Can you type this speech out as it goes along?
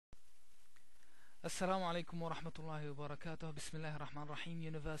السلام عليكم ورحمة الله وبركاته. بسم الله الرحمن الرحيم.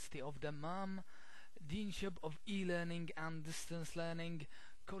 University of Dammam, Deanship of E-Learning and Distance Learning,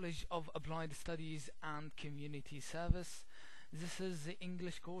 College of Applied Studies and Community Service. This is the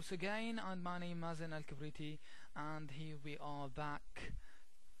English course again, and my name is Mazen Al-Kibriti, and here we are back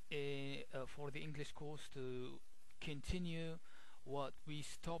for the English course to continue what we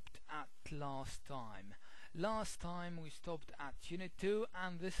stopped at last time. Last time we stopped at Unit 2,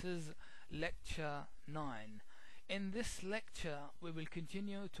 and this is Lecture 9. In this lecture we will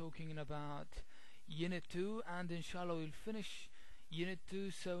continue talking about Unit 2, and inshallah we'll finish Unit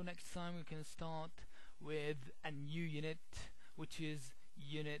 2, so next time we can start with a new unit, which is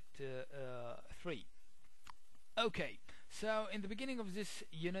Unit 3. Okay, so in the beginning of this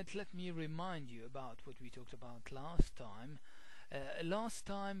unit, let me remind you about what we talked about last time. Last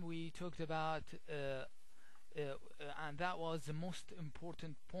time we talked about and that was the most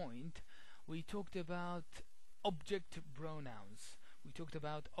important point. We talked about object pronouns. We talked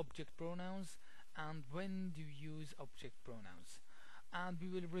about object pronouns and when do you use object pronouns. And we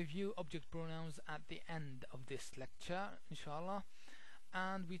will review object pronouns at the end of this lecture, inshallah.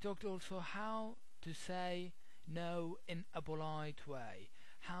 And we talked also how to say no in a polite way.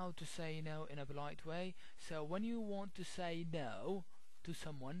 How to say no in a polite way. So when you want to say no to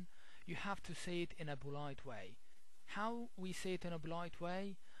someone, you have to say it in a polite way. How we say it in a polite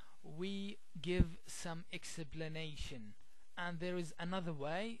way? We give some explanation, and there is another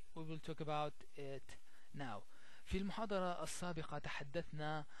way. We will talk about it now. في المحاضرة السابقة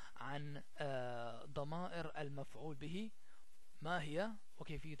تحدثنا عن ضمائر المفعول به، ما هي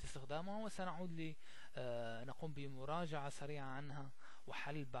وكيفية استخدامها، وسنعود لنقوم بمراجعة سريعة عنها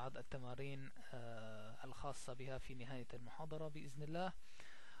وحل بعض التمارين الخاصة بها في نهاية المحاضرة بإذن الله.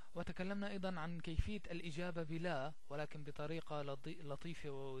 وتكلمنا أيضا عن كيفية الإجابة بلا، ولكن بطريقة لطيفة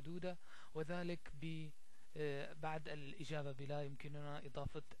وودودة، وذلك بعد الإجابة بلا يمكننا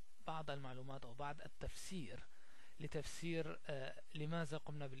إضافة بعض المعلومات أو بعض التفسير لتفسير لماذا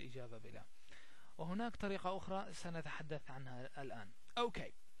قمنا بالإجابة بلا. وهناك طريقة أخرى سنتحدث عنها الآن.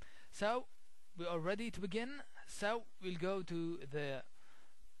 Okay, so we are ready to begin. So we'll go to the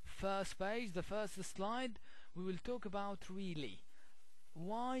first page, the first slide. We will talk about really.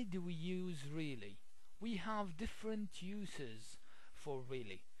 Why do we use really? We have different uses for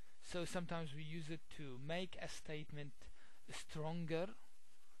really. So sometimes we use it to make a statement stronger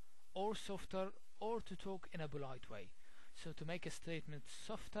or softer, or to talk in a polite way. So to make a statement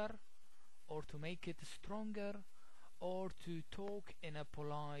softer, or to make it stronger, or to talk in a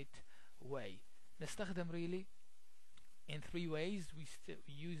polite way. نستخدم really in three ways. We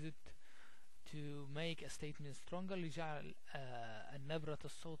use it to make a statement stronger لجعل نبرة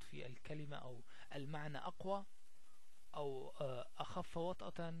الصوت في الكلمة أو المعنى أقوى، أو أخف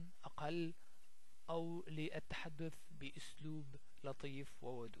وطأة أقل، أو للتحدث بأسلوب لطيف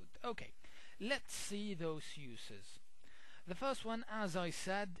وودود. Okay, let's see those uses. The first one, as I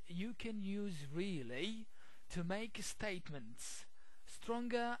said, you can use really to make statements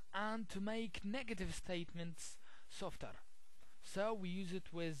stronger and to make negative statements softer. So we use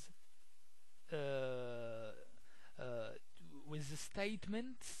it with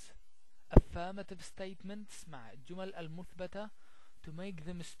statements, affirmative statements مع الجمل المثبتة to make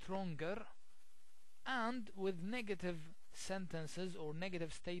them stronger, and with negative sentences or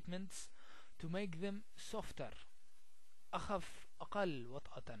negative statements to make them softer, أخف أقل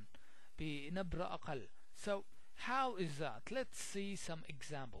وطأة بنبرة أقل. So how is that? Let's see some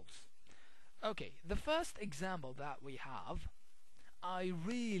examples. Okay, the first example that we have: I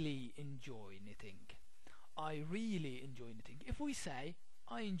really enjoy knitting. I really enjoy knitting. If we say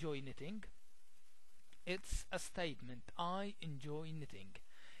I enjoy knitting, it's a statement. I enjoy knitting.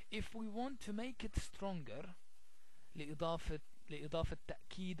 If we want to make it stronger لإضافة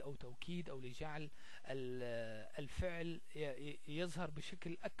تأكيد أو توكيد أو لجعل الفعل يظهر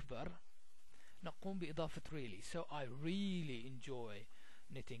بشكل أكبر، نقوم بإضافة really. So I really enjoy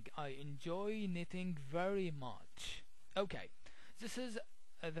knitting. I enjoy knitting very much. Okay, this is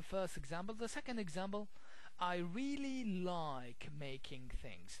the first example. The second example: I really like making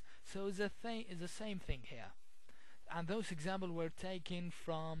things. So the thing is the same thing here, and those examples were taken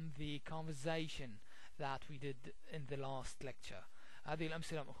from the conversation that we did in the last lecture. هذه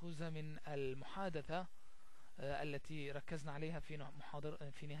الأمثلة مأخوذة من المحادثة التي ركزنا عليها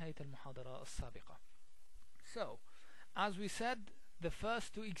في نهاية المحاضرة السابقة. So, as we said, the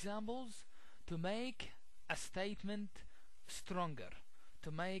first two examples to make a statement stronger.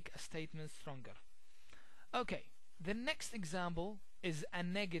 To make a statement stronger. Okay, the next example is a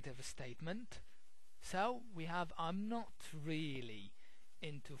negative statement. So we have: I'm not really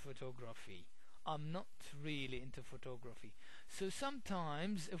into photography. I'm not really into photography. So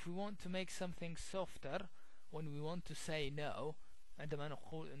sometimes if we want to make something softer, when we want to say no, عندما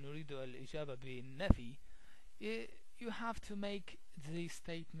نريد الإجابة بالنفي, you have to make the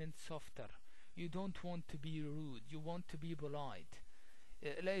statement softer. You don't want to be rude, you want to be polite.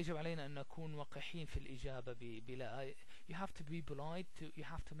 لا يجب علينا أن نكون وقحين في الإجابة بلا. You have to be polite, you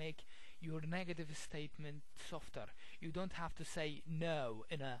have to make your negative statement softer. You don't have to say no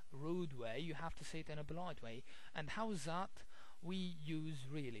in a rude way, you have to say it in a polite way. And how is that? We use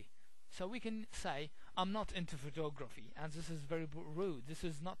really. So we can say, I'm not into photography, and this is very rude, this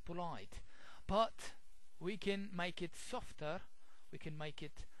is not polite. But we can make it softer, we can make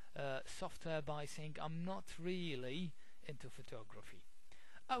it softer by saying, I'm not really into photography.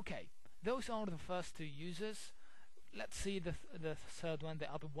 Okay, those are the first two uses. Let's see the third one,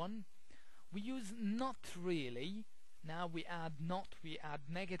 the other one. We use not really. Now we add not, we add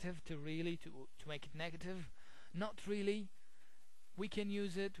negative to really to make it negative. Not really. We can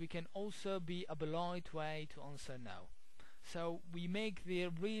use it, we can also be a polite way to answer no. So we make the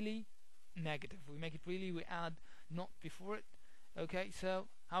really negative, we make it really, we add not before it. Okay, so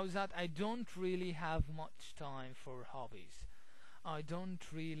how is that? I don't really have much time for hobbies. I don't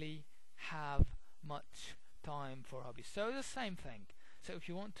really have much time for hobbies. So the same thing. So if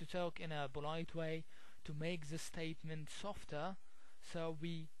you want to talk in a polite way to make the statement softer, so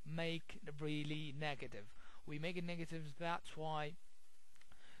we make really negative. We make it negative, that's why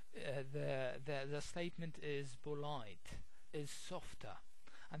the statement is polite, is softer.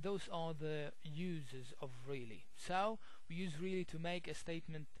 And those are the uses of really. So we use really to make a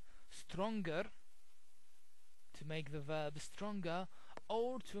statement stronger, to make the verb stronger,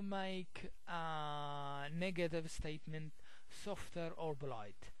 or to make a negative statement softer or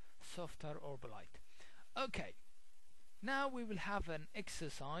polite. Softer or polite. Okay, now we will have an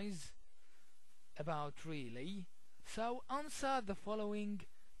exercise about really. So answer the following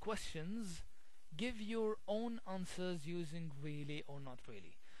questions. Give your own answers using really or not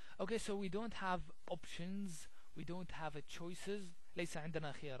really. Okay, so we don't have options, we don't have a choices. ليس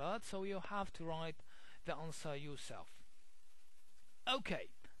عندنا خيارات, so you have to write the answer yourself. Okay,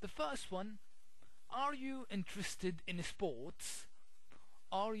 the first one. Are you interested in sports?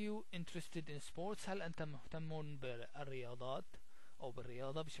 Are you interested in sports? هل أنت مهتمون بالرياضات أو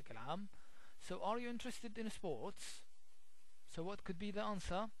بالرياضة بشكل عام? So are you interested in sports? So what could be the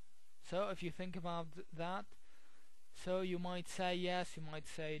answer? So if you think about that, so you might say yes, you might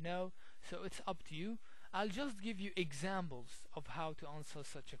say no, so it's up to you. I'll just give you examples of how to answer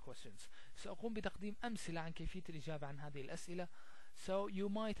such a questions. سأقوم بتقديم أمثلة عن كيفية الإجابة عن هذه الأسئلة. So you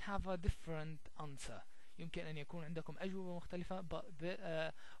might have a different answer. يمكن أن يكون عندكم أجوبة مختلفة, but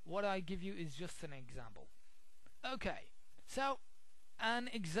what I give you is just an example. Okay, so an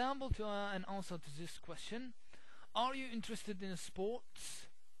example to an answer to this question. Are you interested in sports?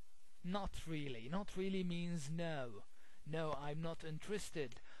 Not really. Not really means no. No, I'm not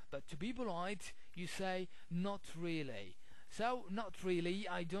interested. But to be polite, you say not really. So not really,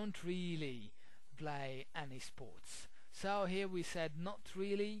 I don't really play any sports. So here we said not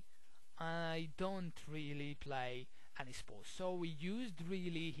really, I don't really play any sports. So we used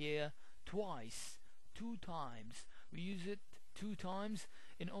really here twice, 2 times. We use it 2 times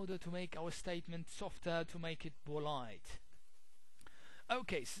in order to make our statement softer, to make it polite.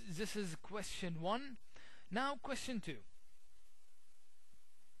 Okay, so this is question 1. Now question 2.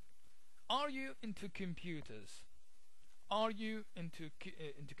 Are you into computers? Are you into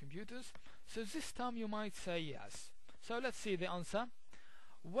computers? So this time you might say yes. So let's see the answer.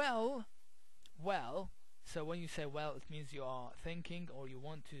 Well, so when you say well, it means you are thinking or you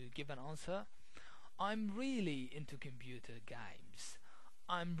want to give an answer. I'm really into computer games.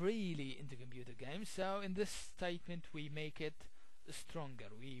 I'm really into computer games. So in this statement we make it stronger.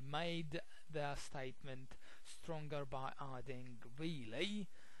 We made the statement stronger by adding really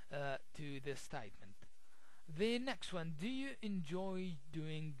to the statement. The next one. Do you enjoy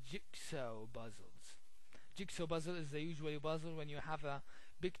doing jigsaw puzzles? Jigsaw puzzle is the usual puzzle when you have a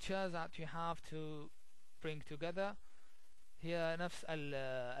picture that you have to bring together. هي نفس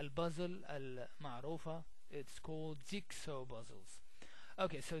البازل المعروفة. It's called jigsaw puzzles.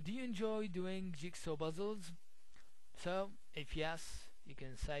 Okay, so do you enjoy doing jigsaw puzzles? So if yes, you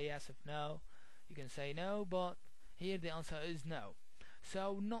can say yes. If no, you can say no, but here the answer is no.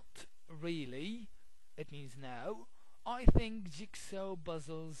 So not really, it means no. I think jigsaw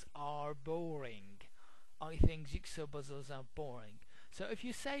puzzles are boring. I think jigsaw puzzles are boring. So if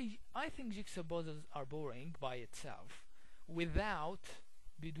you say I think jigsaw puzzles are boring by itself, without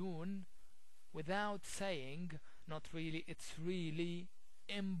saying not really, it's really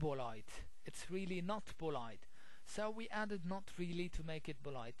impolite. It's really not polite. So we added not really to make it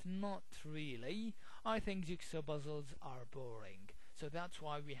polite. Not really. I think jigsaw puzzles are boring. So that's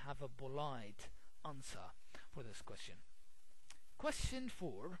why we have a polite answer for this question. Question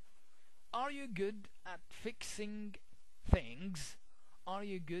 4. Are you good at fixing things? Are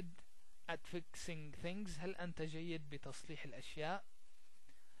you good at fixing things? هل أنت جيد بتصليح الأشياء؟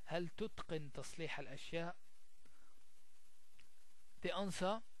 هل تتقن تصليح الأشياء؟ The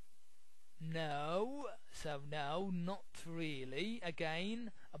answer, no. So no, not really.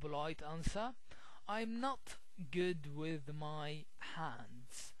 Again, a polite answer. I'm not good with my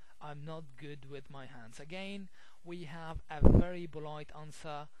hands. I'm not good with my hands. Again, we have a very polite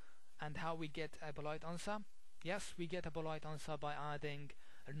answer. And how we get a polite answer? Yes, we get a polite answer by adding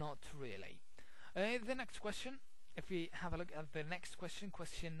not really. The next question, if we have a look at the next question,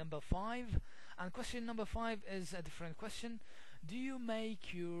 question number 5. And question number 5 is a different question. Do you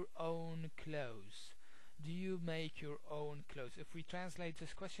make your own clothes? Do you make your own clothes? If we translate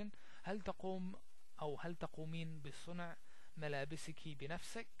this question, هل تقومين بصنع ملابسك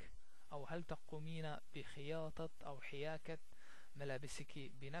بنفسك؟ أو هل تقومين بخياطة أو حياكة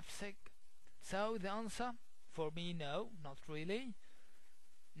ملابسك بنفسك؟ So the answer for me, no, not really.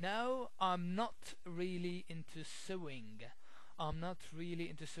 No, I'm not really into sewing. I'm not really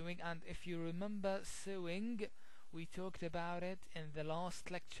into sewing. And if you remember sewing, we talked about it in the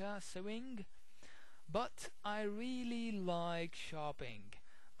last lecture, sewing. But I really like shopping.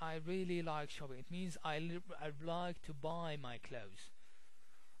 I really like shopping. It means I like to buy my clothes.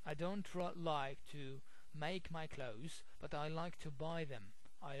 I don't like to make my clothes, but I like to buy them.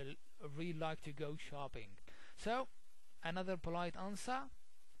 I really like to go shopping. So, another polite answer.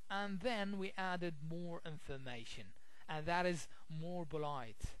 And then we added more information. And that is more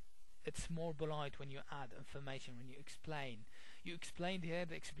polite. It's more polite when you add information, when you explain. You explained here,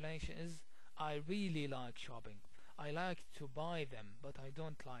 the explanation is, I really like shopping. I like to buy them, but I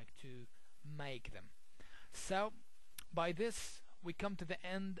don't like to make them. So, by this, we come to the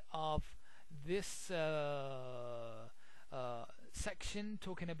end of this section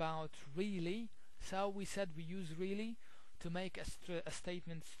talking about really. So we said we use really to make a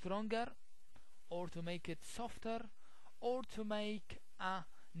statement stronger, or to make it softer, or to make a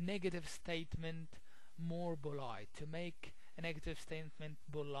negative statement more polite, to make a negative statement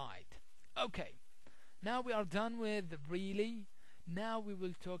polite. Okay, now we are done with really. Now we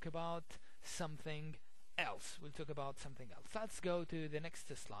will talk about something else. Let's go to the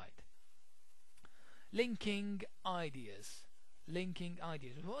next slide. Linking ideas.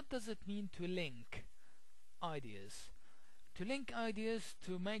 What does it mean to link ideas? To link ideas,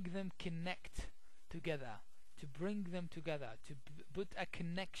 to make them connect together, to bring them together, to put a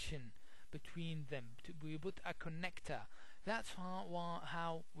connection between them, we put a connector. That's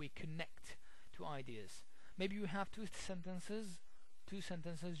how we connect to ideas. Maybe we have two sentences,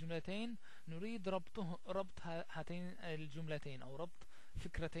 جملتين نريد ربط هاتين الجملتين أو ربط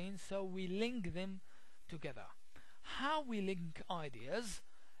فكرتين, so we link them together. How we link ideas?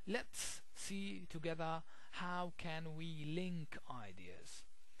 Let's see together how can we link ideas.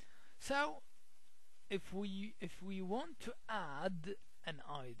 So if we want to add an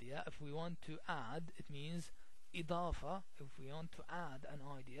idea, it means إضافة. If we want to add an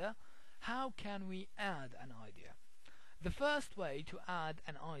idea, how can we add an idea? The first way to add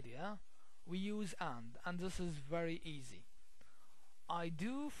an idea, we use and this is very easy. I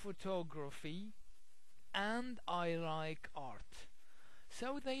do photography and I like art.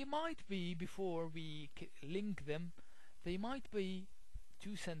 So they might be, before we link them, they might be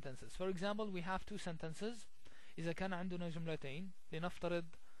two sentences. For example, we have two sentences. إذا كان عندنا جملتين, لنفترض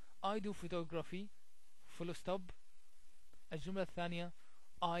I do photography full stop, الجملة الثانية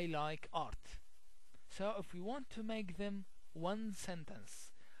I like art. So if we want to make them one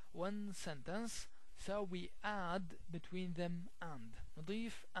sentence, so we add between them and.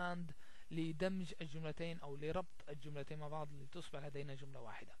 نضيف and لدمج الجملتين أو لربط الجملتين مع بعض لتصبح لدينا جملة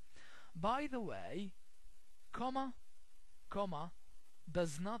واحدة. By the way, comma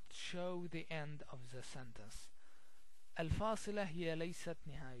does not show the end of the sentence. الفاصلة هي ليست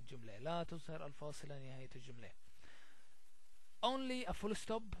نهاية الجملة. لا تظهر الفاصلة نهاية الجملة. Only a full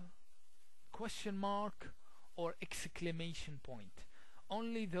stop, question mark, or exclamation point.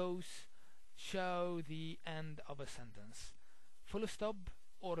 Only those show the end of a sentence. Full stop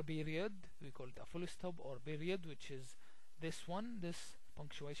or a period, we call it a full stop or period, which is this one, this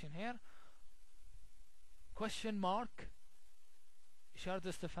punctuation here. Question mark, إشارة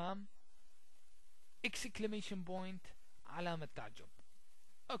استفهام, exclamation point, علامة تعجب.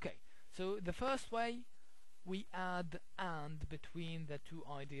 Okay, so the first way we add and between the two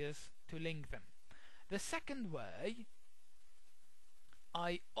ideas to link them. The second way,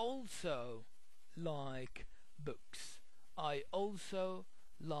 I also like books. I also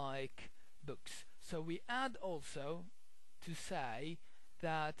like books. So we add also to say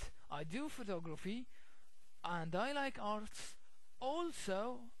that I do photography and I like arts.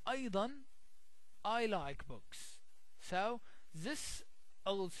 Also, أيضا, I like books. So this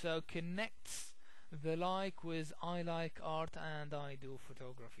also connects the like with I like art and I do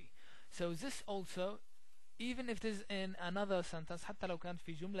photography. So this also, even if it is in another sentence, حتى لو كانت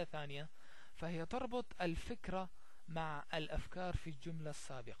في جملة ثانية، فهي تربط الفكرة مع الأفكار في الجملة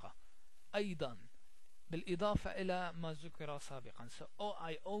السابقة أيضا بالإضافة إلى ما ذكر سابقا. So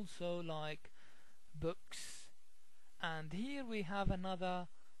I also like books. And here we have another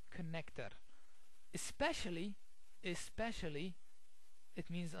connector. Especially it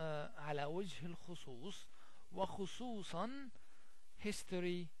means على وجه الخصوص وخصوصا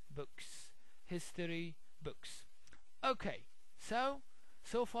history books. Okay, so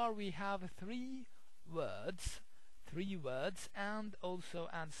far we have three words, and also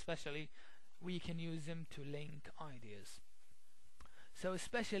and especially we can use them to link ideas. So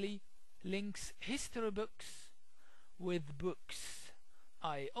especially links history books with books.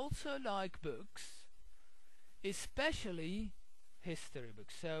 I also like books, especially history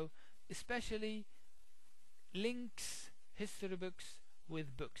books. So especially links history books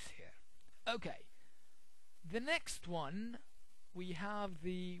with books here. Okay, the next one we have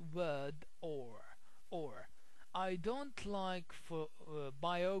the word or. I don't like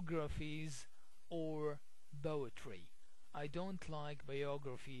biographies or poetry. I don't like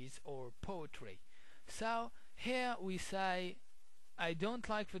biographies or poetry. So here we say I don't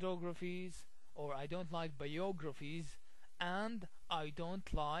like photographies, or I don't like biographies, and I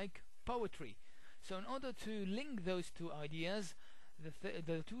don't like poetry. So in order to link those two ideas,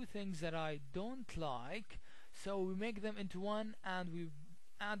 the two things that I don't like, so we make them into one and we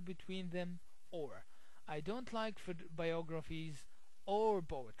add between them or. I don't like biographies or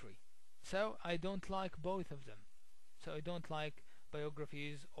poetry. So I don't like both of them. So I don't like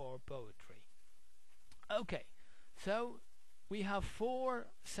biographies or poetry. Okay, so we have four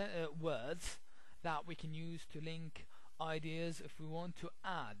words that we can use to link ideas if we want to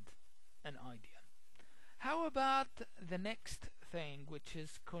add an idea. How about the next thing, which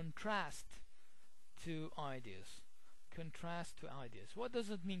is contrast to ideas? Contrast to ideas. What does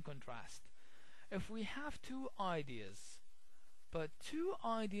it mean, contrast? If we have two ideas, but two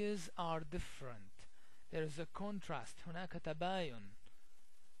ideas are different, there is a contrast. هناك تباين.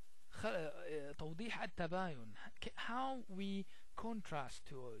 توضيح التباين. How we contrast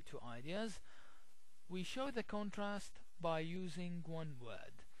two ideas? We show the contrast by using one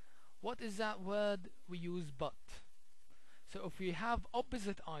word. What is that word? We use but. So if we have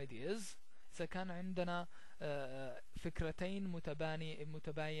opposite ideas, إذا كان عندنا فكرتين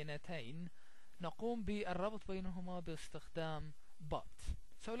متباينتين، نقوم بالربط بينهما باستخدام but.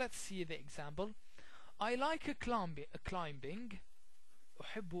 So let's see the example. I like climbing.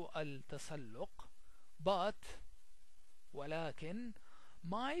 أحب التسلق. But ولكن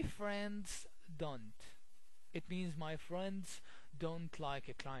my friends don't. It means my friends don't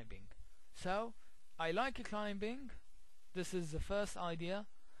like climbing. So I like climbing. This is the first idea.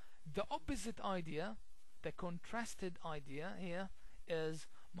 The opposite idea, the contrasted idea here, is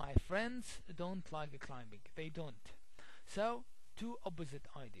my friends don't like climbing. They don't. So two opposite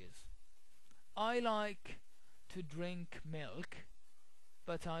ideas. I like to drink milk,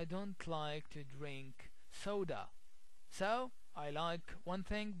 but I don't like to drink soda. So I like one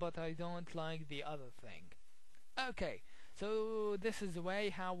thing, but I don't like the other thing. Okay, so this is the way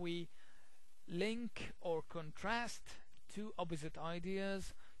how we link or contrast two opposite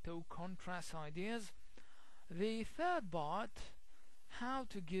ideas, two contrast ideas. The third part, how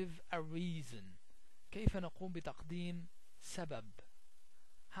to give a reason. كيف نقوم بتقديم سبب.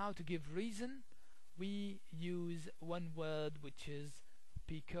 How to give reason? We use one word, which is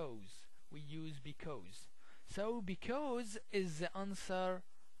because. We use because. So because is the answer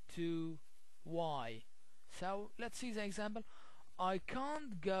to why. So let's see the example. I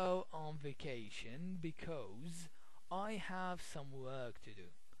can't go on vacation because I have some work to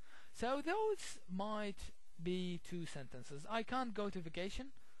do. So those might be two sentences. I can't go to vacation,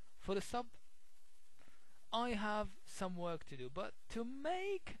 full stop. I have some work to do. But to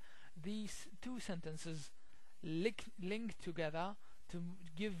make these two sentences link together, to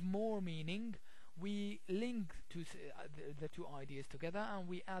give more meaning, we link the two ideas together and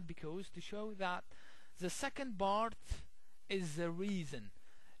we add because to show that the second part is the reason.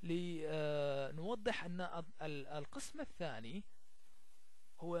 لنوضح أن القسم الثاني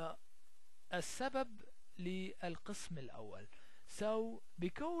هو السبب للقسم الأول. So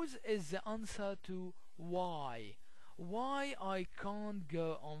because is the answer to why I can't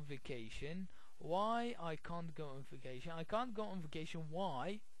go on vacation. Why I can't go on vacation? I can't go on vacation.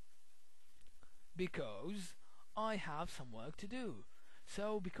 Why? Because I have some work to do.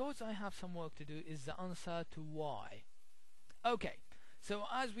 So because I have some work to do is the answer to why. Okay, so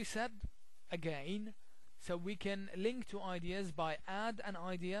as we said again, so we can link two ideas by add an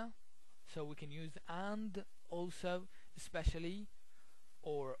idea. So we can use and also, especially,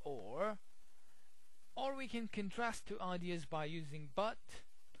 or we can contrast two ideas by using but.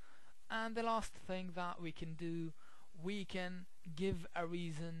 And the last thing that we can do, we can give a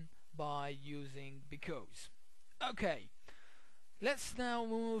reason by using because. Okay, let's now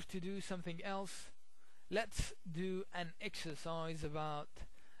move to do something else. Let's do an exercise about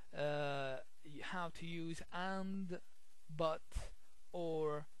how to use and, but,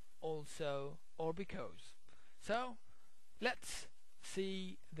 or, also, or because. So let's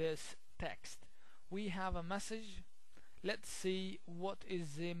see this text. We have a message. Let's see what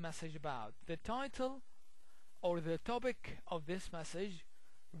is the message about. The title or the topic of this message: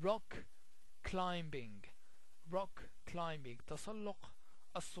 rock climbing. Rock climbing. تسلق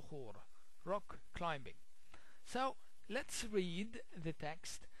الصخور. Rock climbing. So let's read the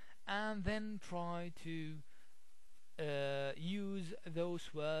text and then try to use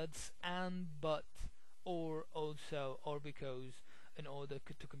those words and, but, or, also, or because in order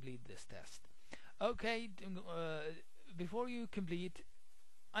to complete this test. Okay, before you complete,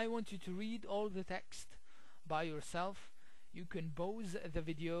 I want you to read all the text by yourself. You can pause the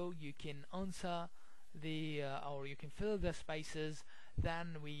video, you can answer the or you can fill the spaces,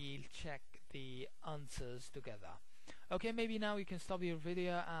 then we'll check the answers together. Okay, maybe now you can stop your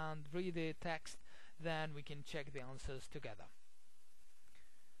video and read the text, then we can check the answers together.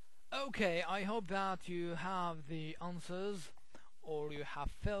 Okay, I hope that you have the answers or you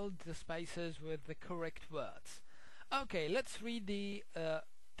have filled the spaces with the correct words. Okay, let's read the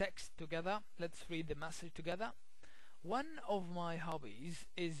text together. Let's read the message together. One of my hobbies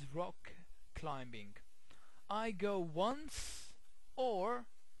is rock climbing. I go once or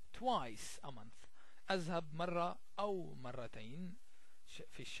twice a month. أذهب مرة أو مرتين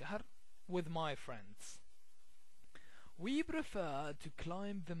في الشهر with my friends. We prefer to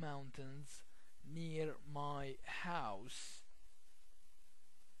climb the mountains near my house.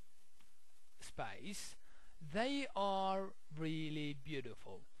 Space. They are really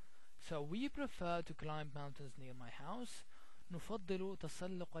beautiful. So we prefer to climb mountains near my house. نفضل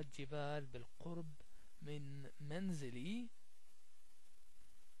تسلق الجبال بالقرب من منزلي.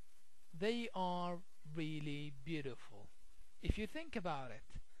 They are really beautiful. If you think about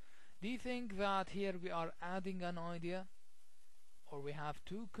it, do you think that here we are adding an idea, or we have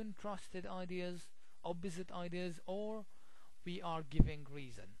two contrasted ideas, opposite ideas, or we are giving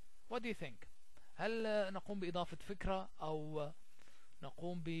reason? What do you think? هل نقوم بإضافة فكرة أو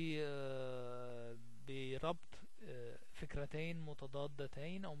نقوم بربط فكرتين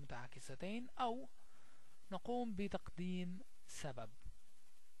متضادتين أو متعاكستين، أو نقوم بتقديم سبب؟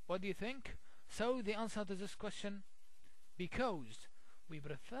 What do you think? So the answer to this question: because we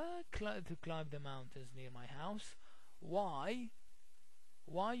prefer to climb the mountains near my house. Why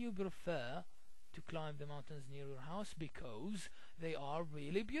you prefer to climb the mountains near your house? Because they are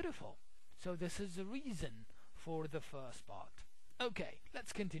really beautiful. So this is the reason for the first part. Okay,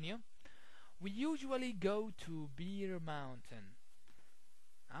 let's continue. We usually go to Beer Mountain.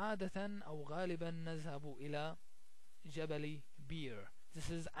 عادة أو غالبا نذهب إلى جبل بير. This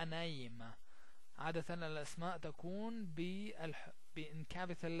is a name. عادة الأسماء تكون in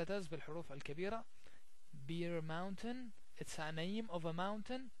capital letters بالحروف الكبيرة. Beer Mountain, it's a name of a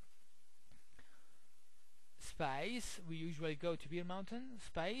mountain. Space, we usually go to Beer Mountain.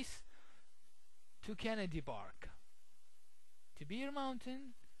 Space, to Kennedy Park. To Beer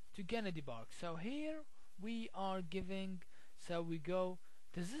Mountain, to Kennedy Park. So here we are giving, so we go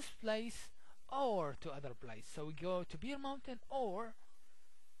to this place or to other place. So we go to Beer Mountain or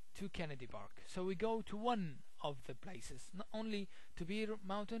to Kennedy Park. So we go to one of the places, not only to Beer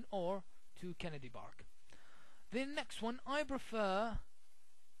Mountain or to Kennedy Park. The next one, I prefer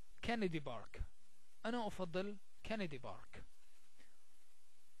Kennedy Park. أنا أفضل Kennedy Park.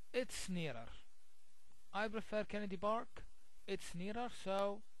 It's nearer. I prefer Kennedy Park. It's nearer.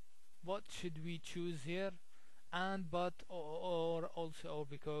 So what should we choose here? And, but, or also, or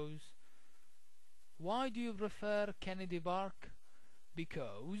because. Why do you prefer Kennedy Park?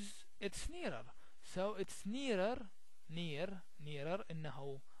 Because it's nearer. So it's nearer, nearer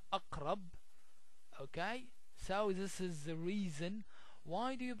إنه أقرب. Okay, so this is the reason.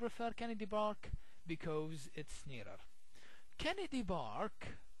 Why do you prefer Kennedy Park? Because it's nearer. Kennedy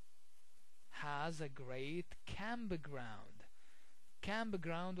Park has a great campground.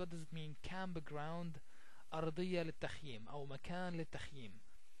 Campground, what does it mean? Campground, أرضية للتخييم أو مكان للتخييم.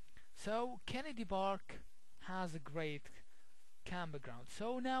 So Kennedy Park has a great campground.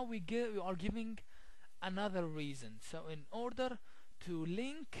 So now we are giving another reason. So in order to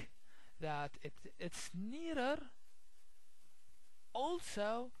link that it's nearer,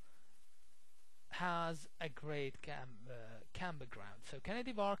 also has a great campground. So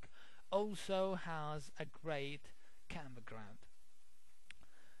Kennedy Park also has a great campground.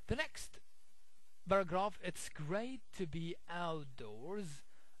 The next paragraph, it's great to be outdoors.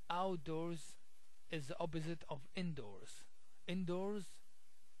 Outdoors is the opposite of indoors. Indoors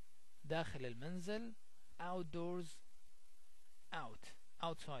داخل المنزل, outdoors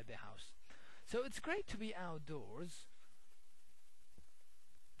outside the house. So it's great to be outdoors.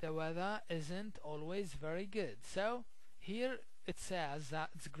 The weather isn't always very good. So here it says that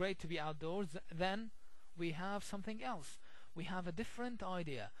it's great to be outdoors. Then we have something else. We have a different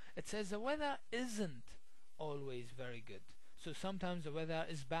idea. It says the weather isn't always very good. So sometimes the weather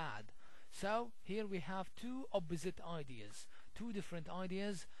is bad. So here we have two opposite ideas, two different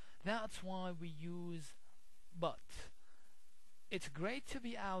ideas. That's why we use but. It's great to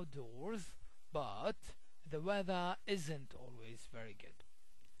be outdoors, but the weather isn't always very good.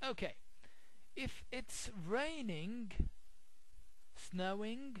 Okay, if it's raining,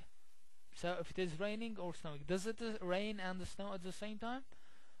 snowing, so if it is raining or snowing, does it rain and snow at the same time?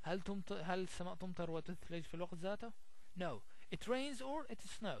 هل السماء تمطر وتثلج في الوقت ذاته؟ No, it rains or it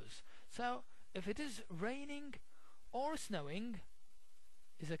snows. So if it is raining or snowing,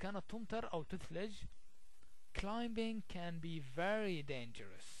 إذا كانت تمطر أو تثلج, climbing can be very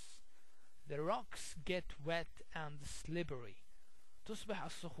dangerous. The rocks get wet and slippery. تصبح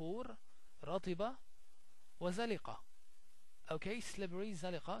الصخور رطبة وزلقة. Okay, slippery,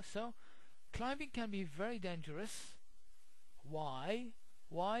 زلقة. So climbing can be very dangerous. Why?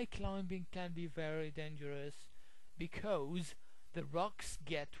 Why climbing can be very dangerous? Because the rocks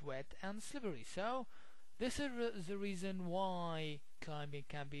get wet and slippery. So this is the reason why climbing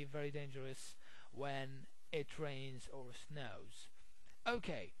can be very dangerous when it rains or snows.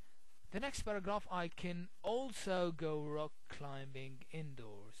 Okay, the next paragraph, I can also go rock climbing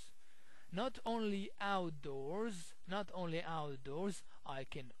indoors. Not only outdoors, I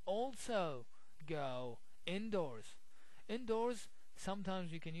can also go indoors. Indoors,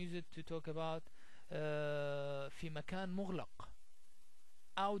 sometimes we can use it to talk about في مكان مغلق.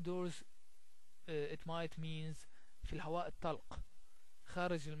 Outdoors, it might means في الهواء الطلق,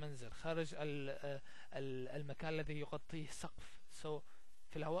 خارج المنزل, خارج المكان الذي يغطيه سقف. So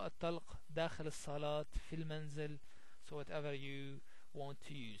في الهواء الطلق, داخل الصالات, في المنزل, so whatever you want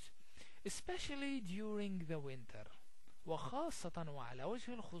to use. Especially during the winter, وخاصة وعلى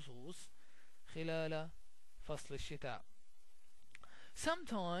وجه الخصوص خلال فصل الشتاء.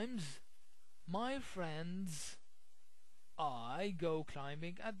 Sometimes my friends I go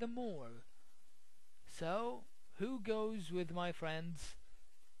climbing at the mall. So who goes with my friends?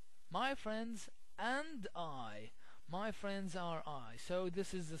 My friends and I. My friends are I. So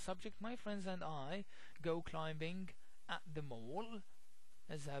this is the subject. My friends and I go climbing at the mall.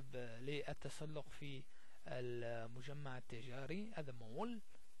 نذهب للتسلق في المجمع التجاري at the mall.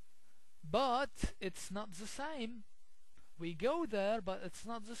 But it's not the same. We go there, but it's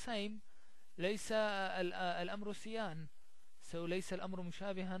not the same. ليس الأمر سيان. So ليس الأمر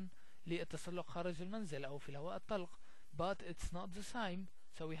مشابها للتسلق خارج المنزل أو في الهواء الطلق. But it's not the same.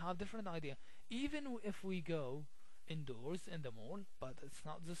 So we have different idea. Even if we go indoors in the mall, but it's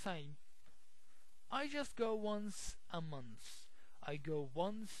not the same. I just go once a month. I go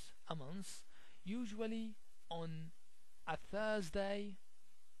once a month, usually on a Thursday,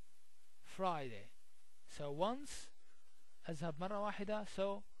 Friday. So once أذهب مرة واحدة,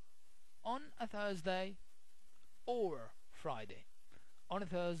 so on a Thursday or Friday. On a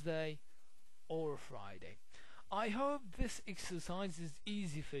Thursday or Friday. I hope this exercise is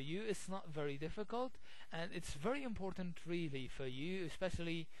easy for you. It's not very difficult, and it's very important really for you,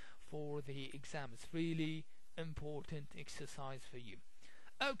 especially for the exam. It's really important exercise for you.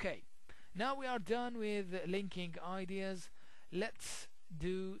 Okay, now we are done with linking ideas. Let's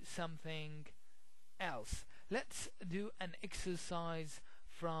do something else. Let's do an exercise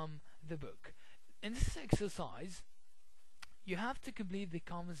from the book. In this exercise, you have to complete the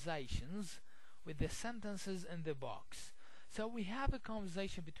conversations with the sentences in the box. So we have a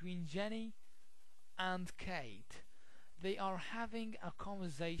conversation between Jenny and Kate. they are having a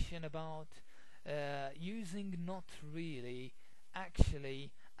conversation about using not really,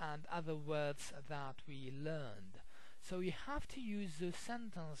 actually, and other words that we learned. So you have to use the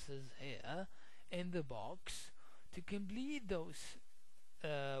sentences here in the box to complete those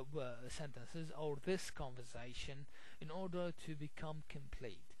sentences or this conversation in order to become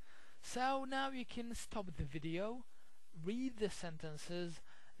complete. So now you can stop the video, read the sentences,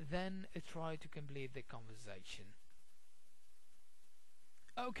 then try to complete the conversation.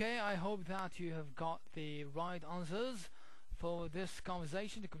 Okay, I hope that you have got the right answers for this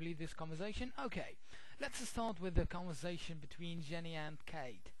conversation, to complete this conversation. Okay, let's start with the conversation between Jenny and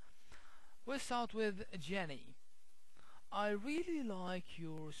Kate. We'll start with Jenny. I really like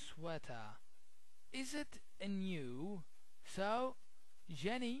your sweater. Is it new? So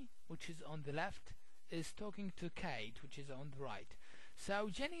Jenny, which is on the left, is talking to Kate, which is on the right. So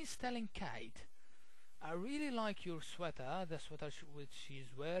Jenny is telling Kate, I really like your sweater, the sweater which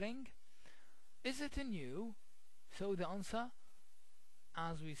she's wearing. Is it new? So the answer,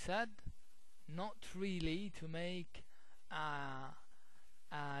 as we said, not really, to make a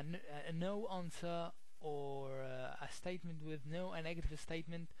no answer, or a statement with no, a negative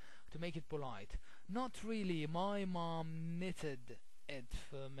statement, to make it polite. Not really, my mom knitted it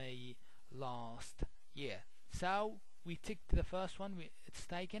for me last year. So we ticked the first one, it's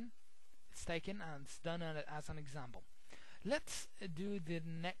taken and it's done as an example. Let's do the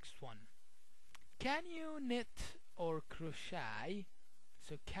next one. Can you knit or crochet?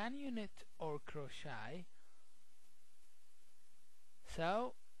 So can you knit or crochet?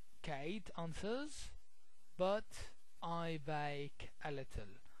 So Kate answers, but I bake a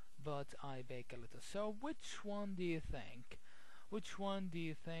little. So which one do you think? Which one do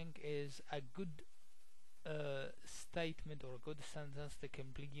you think is a good statement or a good sentence to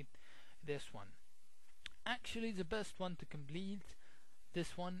complete this one? Actually, the best one to complete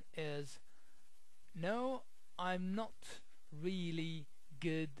this one is, no, I'm not really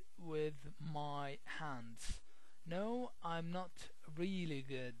good with my hands. No, I'm not really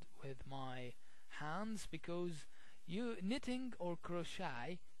good with my hands, because you knitting or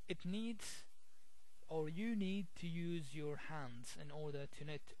crochet, it needs, or you need to use your hands in order to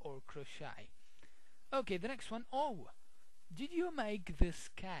knit or crochet. Okay, the next one. Oh, did you make this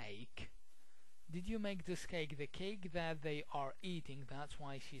cake? Did you make this cake? The cake that they are eating, that's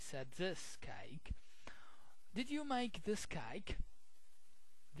why she said this cake. Did you make this cake?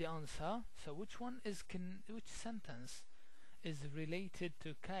 The answer. So which one is which sentence is related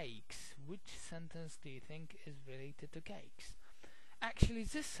to cakes? Which sentence do you think is related to cakes? Actually,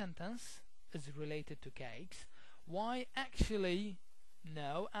 this sentence is related to cakes. Why? Actually,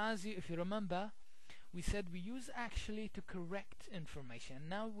 no. If you remember, we said we use actually to correct information.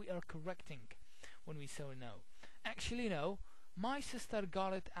 Now we are correcting when we say no. Actually, no. My sister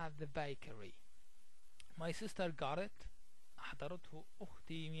got it at the bakery. My sister got it. أحضرته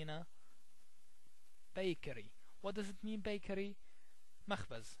أختي من bakery. What does it mean, bakery?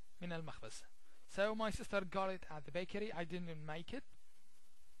 مخبز, من المخبز. So my sister got it at the bakery. I didn't make it,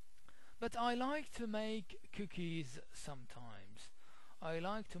 but I like to make cookies sometimes. I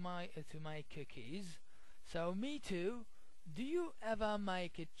like to make cookies. So me too. Do you ever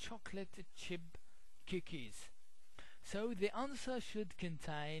make a chocolate chip cookies? So the answer should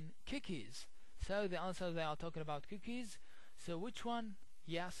contain cookies. So the answer, they are talking about cookies. So which one?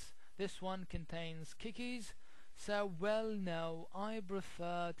 Yes, this one contains cookies. So, well, no, I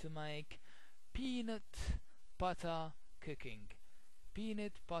prefer to make peanut butter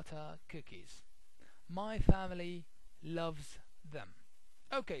peanut butter cookies. My family loves them.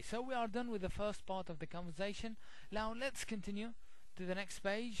 Okay, so we are done with the first part of the conversation. Now let's continue to the next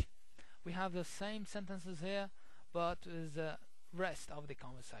page. We have the same sentences here, but with the rest of the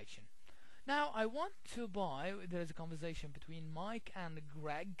conversation. Now I want to buy, there is a conversation between Mike and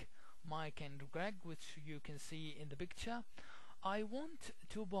Greg, which you can see in the picture. I want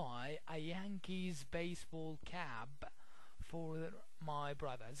to buy a Yankees baseball cap for my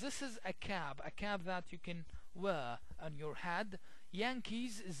brother. This is a cap that you can wear on your head.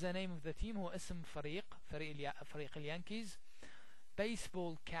 Yankees is the name of the team, هو اسم فريق اليانكيز.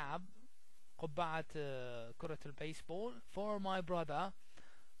 Baseball cap, قبعة كرة البيسبول, for my brother.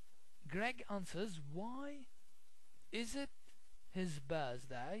 Greg answers, why? Is it his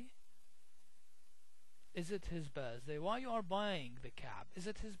birthday? Is it his birthday? Why you are buying the cap? Is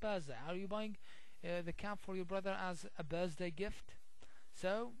it his birthday? Are you buying the cap for your brother as a birthday gift?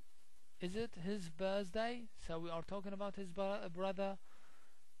 So, is it his birthday? So we are talking about his brother.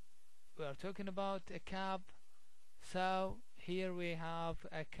 We are talking about a cap. So here we have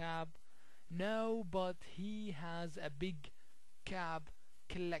a cap. No, but he has a big cap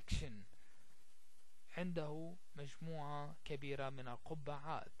collection. عنده مجموعة كبيرة من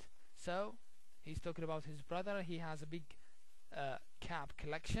القبعات. So he's talking about his brother. He has a big cap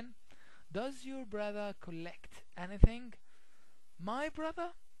collection. Does your brother collect anything? My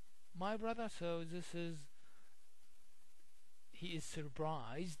brother? So this is, he is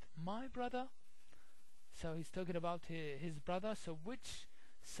surprised. My brother? So he's talking about his brother. So which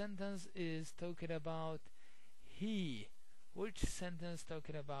sentence is talking about he? Which sentence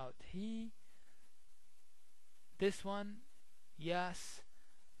talking about he? This one? Yes.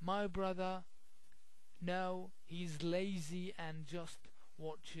 My brother? No, he's lazy and just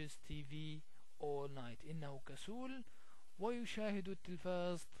watches TV all night. إنه كسول ويشاهد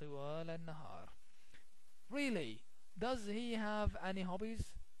التلفاز طوال النهار. Really? Does he have any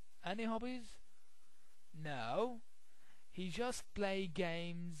hobbies? No. He just plays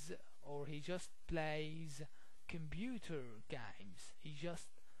games, or he just plays computer games.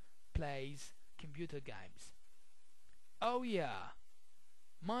 Oh yeah.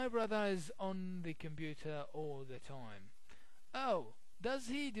 My brother is on the computer all the time. Oh, does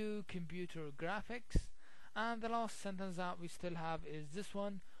he do computer graphics? And the last sentence that we still have is this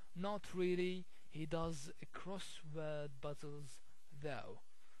one. Not really. He does crossword puzzles though.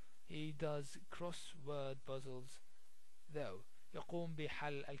 يقوم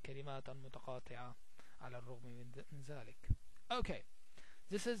بحل الكلمات المتقاطعة على الرغم من ذلك. Okay,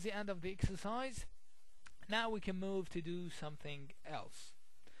 this is the end of the exercise. Now we can move to do something else.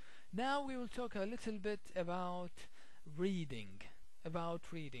 Now we will talk a little bit about reading.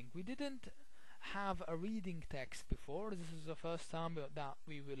 We didn't have a reading text before. This is the first time that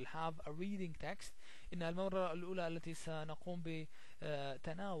we will have a reading text. إن المرة الأولى التي سنقوم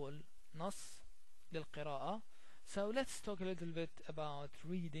بتناول نص للقراءة. So let's talk a little bit about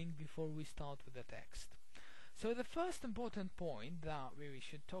reading before we start with the text. So the first important point that we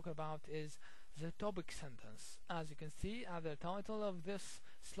should talk about is the topic sentence. As you can see at the title of this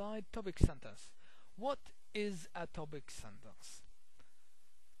slide, topic sentence. What is a topic sentence?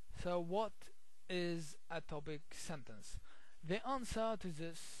 So what is a topic sentence? The answer to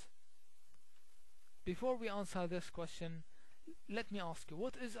this, before we answer this question, let me ask you,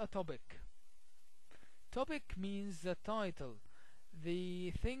 what is a topic? Topic means the title,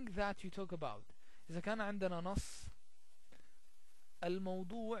 the thing that you talk about. إذا كان عندنا نص,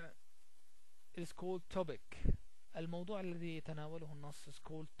 الموضوع is called topic. الموضوع الذي يتناوله النص is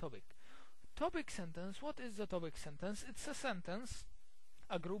called topic. Topic sentence. What is the topic sentence? It's a sentence,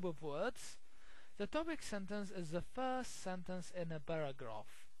 a group of words. The topic sentence is the first sentence in a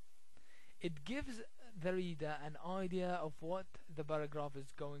paragraph. It gives the reader an idea of what the paragraph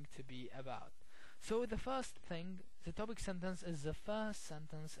is going to be about. So the first thing, the topic sentence is the first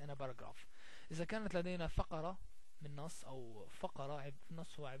sentence in a paragraph. إذا كانت لدينا فقرة من نص أو فقرة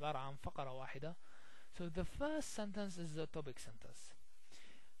نص هو عبارة عن فقرة واحدة. So the first sentence is the topic sentence.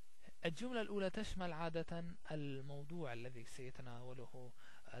 الجملة الأولى تشمل عادة الموضوع الذي سيتناوله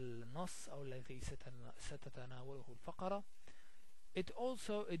النص أو الذي ستتناوله الفقرة. It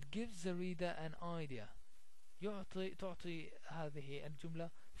gives the reader an idea. تعطي هذه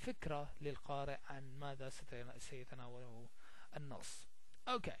الجملة فكرة للقارئ عن ماذا سيتناوله النص.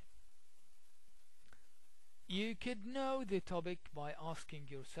 Okay. You could know the topic by asking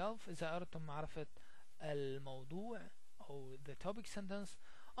yourself. إذا أردتم معرفة الموضوع أو the topic sentence,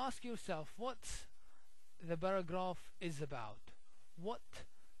 ask yourself what the paragraph is about. What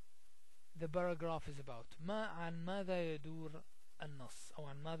the paragraph is about. عن ماذا يدور النص أو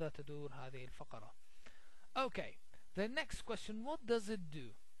عن ماذا تدور هذه الفقرة. Okay. The next question, what does it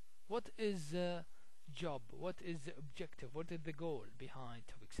do? What is the job? What is the objective? What is the goal behind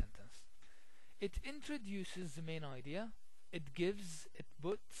topic sentence? It introduces the main idea. It gives, it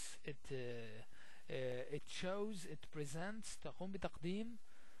puts, it shows, it presents. تقوم بتقديم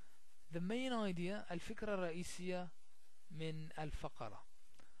the main idea, الفكرة الرئيسية من الفقرة.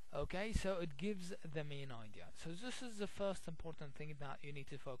 Okay, so it gives the main idea. So this is the first important thing that you need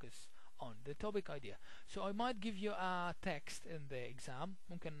to focus on, the topic idea. So I might give you a text in the exam.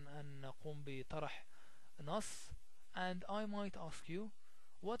 ممكن أن نقوم بطرح نص, and I might ask you,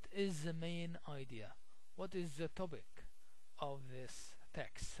 what is the main idea? What is the topic of this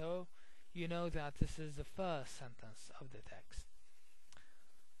text? So you know that this is the first sentence of the text.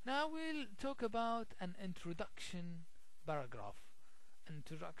 Now we'll talk about an introduction paragraph.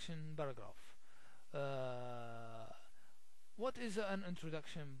 What is an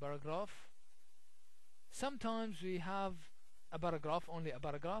introduction paragraph? Sometimes we have a paragraph, only a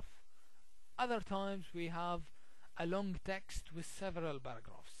paragraph. Other times we have a long text with several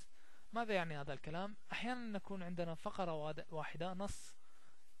paragraphs. ماذا يعني هذا الكلام؟ أحيانا نكون عندنا فقرة واحدة، نص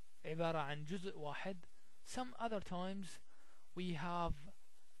عبارة عن جزء واحد. Some other times we have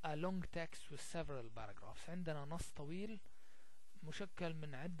a long text with several paragraphs. عندنا نص طويل مشكل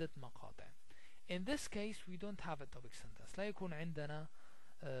من عدة مقاطع. In this case we don't have a topic sentence. لا يكون عندنا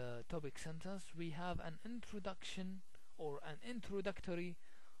topic sentence. We have an introduction or an introductory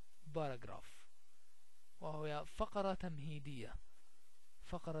paragraph، وهو فقرة تمهيدية.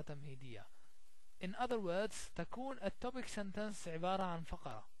 فقرة تمهيدية. In other words تكون التوبيك sentence عبارة عن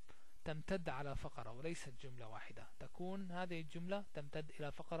فقرة تمتد على فقرة وليست جملة واحدة. تكون هذه الجملة تمتد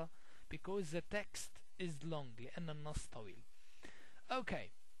إلى فقرة because the text is long، لأن النص طويل.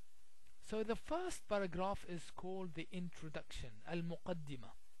 Okay, so the first paragraph is called the introduction،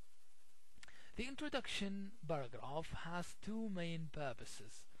 المقدمة. The introduction paragraph has two main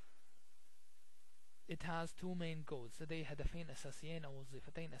purposes. It has two main goals. لديه هدفين أساسيين أو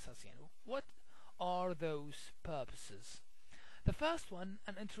وظيفتين أساسيين. What are those purposes? The first one,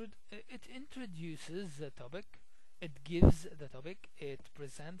 it introduces the topic. It gives the topic. It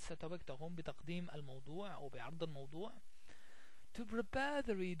presents the topic. تقوم بتقديم الموضوع أو بعرض الموضوع. To prepare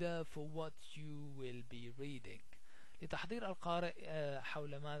the reader for what you will be reading. لتحضير القارئ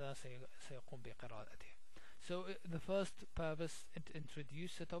حول ماذا سيقوم بقراءته. So the first purpose, it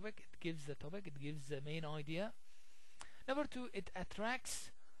introduces the topic, it gives the main idea. Number two, it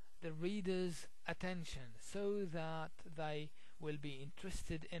attracts the reader's attention so that they will be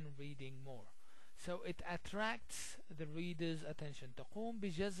interested in reading more. So it attracts the reader's attention. تقوم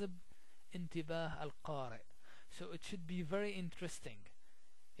بجذب انتباه القارئ. So it should be very interesting.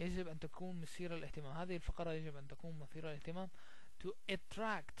 يجب أن تكون مثيرة للاهتمام. هذه الفقرة يجب أن تكون مثيرة للاهتمام. To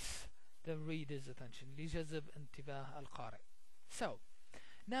attract the reader's attention، لجذب انتباه القارئ. So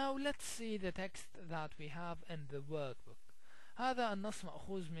now let's see the text that we have in the workbook. هذا النص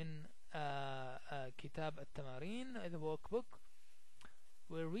مأخوذ من كتاب التمارين، the workbook.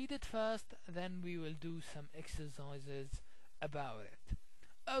 We'll read it first, then we will do some exercises about it.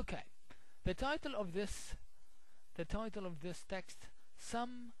 Okay, the title of this text,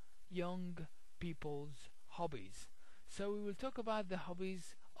 Some Young People's Hobbies. So we will talk about the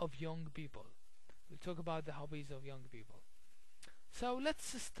hobbies of young people. So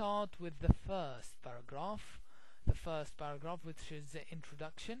let's start with the first paragraph. Which is the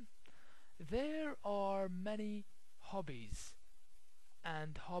introduction. There are many hobbies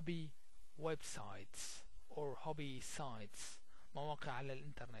and hobby websites or hobby sites، مواقع على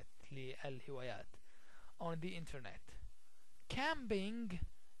الانترنت للهوايات on the internet. Camping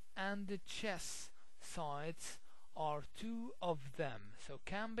and chess sites are two of them. So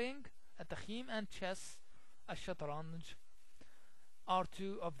camping التخييم and chess الشطرنج are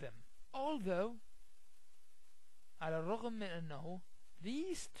two of them. Although على الرغم من أنه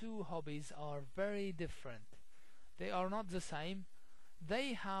these two hobbies are very different, they are not the same,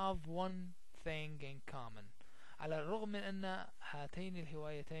 they have one thing in common. على الرغم من أن هاتين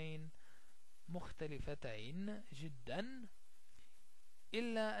الهوايتين مختلفتين جدا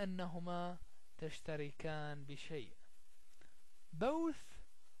إلا أنهما تشتركان بشيء. Both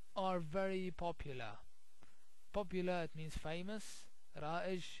are very popular. Popular, it means famous,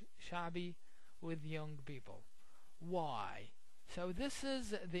 رائج, شعبي, with young people. Why? So this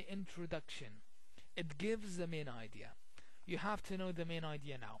is the introduction. It gives the main idea. You have to know the main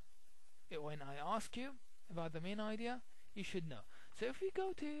idea now. When I ask you about the main idea, you should know. So if we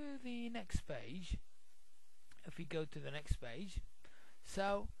go to the next page,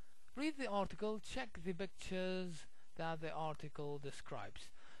 so read the article, check the pictures that the article describes.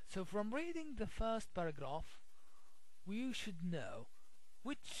 So from reading the first paragraph, we should know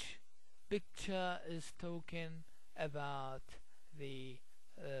which picture is talking about the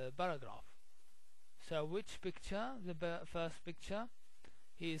paragraph. So which picture? The first picture,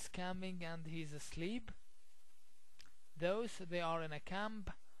 he is camping and he is asleep. Those, they are in a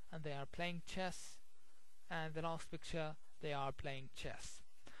camp and they are playing chess. And the last picture, they are playing chess.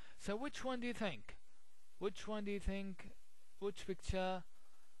 So which one do you think? Which picture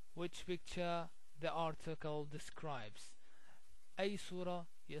the article describes? أي صورة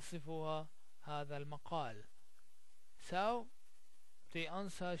يصفها هذا المقال? So the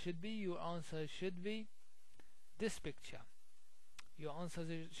answer should be, your answer should be this picture. Your answer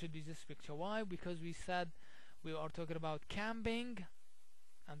should be this picture. Why? Because we said we are talking about camping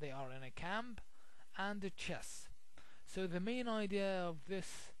and they are in a camp, and the chess. So the main idea of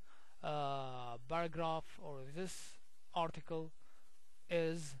this paragraph or this article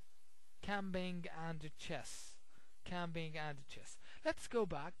is camping and chess. Let's go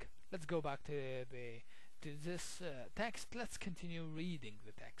back to this text. Let's continue reading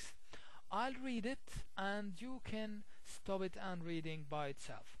the text. I'll read it and you can stop it and reading by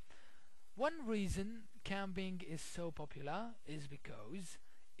itself. One reason camping is so popular is because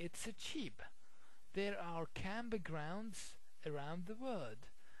it's cheap. There are campgrounds around the world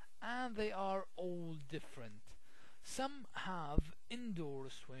and they are all different. Some have indoor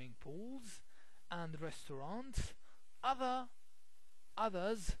swimming pools and restaurants.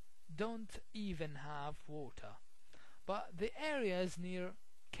 Others don't even have water. But the areas near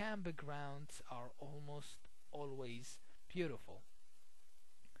campgrounds are almost always beautiful.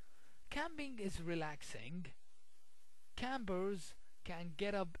 Camping is relaxing. Campers can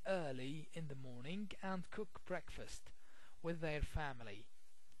get up early in the morning and cook breakfast with their family.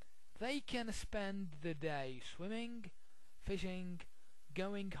 They can spend the day swimming, fishing,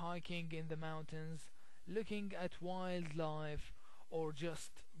 going hiking in the mountains, looking at wildlife, or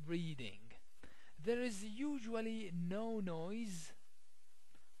just reading. There is usually no noise,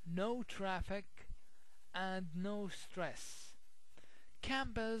 no traffic, and no stress.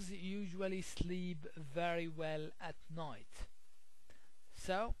 Campers usually sleep very well at night.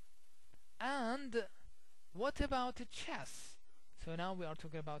 So, and what about chess? So now we are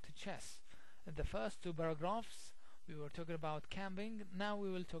talking about chess. In the first two paragraphs we were talking about camping, now we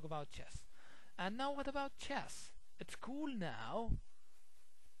will talk about chess. And now what about chess? It's cool now.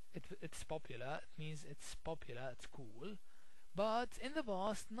 It's popular. It means it's popular, it's cool. But in the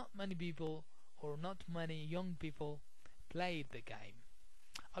past not many people or not many young people played the game.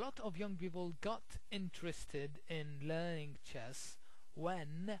 A lot of young people got interested in learning chess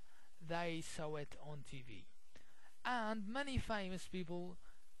when they saw it on TV. And many famous people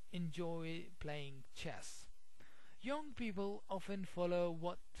enjoy playing chess. Young people often follow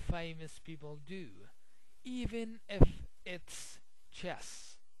what famous people do, even if it's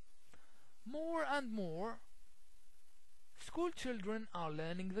chess. More and more, school children are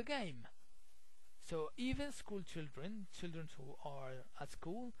learning the game. So even school children who are at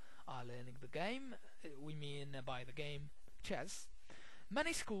school are learning the game. We mean by the game chess.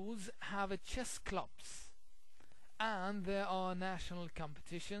 Many schools have chess clubs and there are national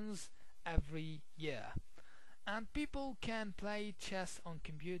competitions every year. And people can play chess on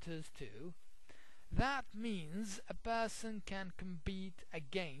computers too. That means a person can compete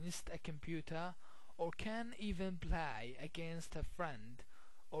against a computer or can even play against a friend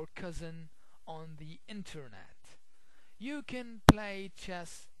or cousin on the internet. You can play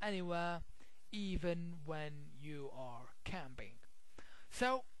chess anywhere, even when you are camping.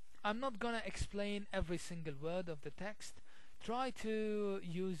 So I'm not gonna explain every single word of the text. Try to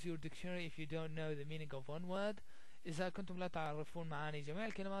use your dictionary if you don't know the meaning of one word. إذا كنتم لا تعرفون معاني جميع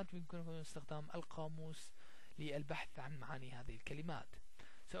الكلمات يمكنكم استخدام القاموس للبحث عن معاني هذه الكلمات.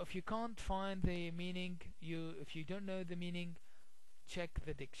 So if you can't find the meaning, if you don't know the meaning, check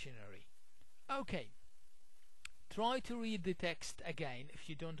the dictionary. Okay. Try to read the text again if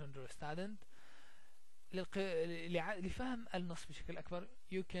you don't understand it. لفهم النص بشكل أكبر,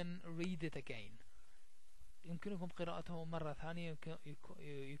 you can read it again. يمكنكم قراءته مرة ثانية.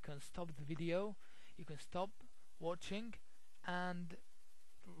 You can stop the video, you can stop watching and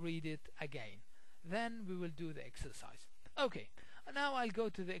read it again. Then we will do the exercise. Okay, now I'll go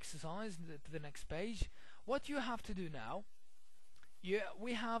to the exercise, to the next page. What you have to do now,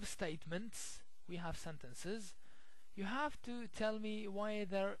 we have statements, we have sentences. You have to tell me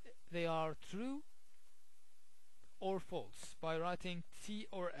whether they are true or false by writing T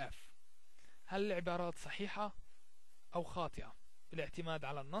or F. هل العبارات صحيحة أو خاطئة بالاعتماد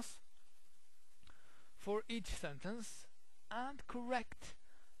على النص for each sentence, and correct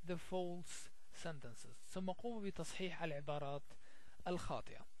the false sentences. ثم قوموا بتصحيح العبارات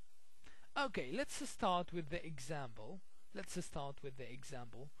الخاطئة. Okay, let's start with the example.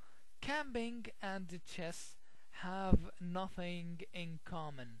 Camping and chess have nothing in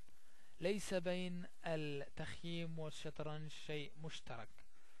common. ليس بين التخييم والشطرنج شيء مشترك.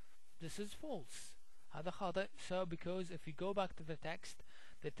 This is false. هذا خاطئ. So because if you go back to the text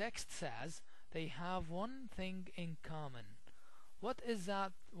says they have one thing in common. What is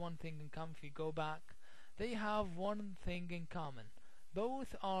that one thing in common? If you go back, they have one thing in common.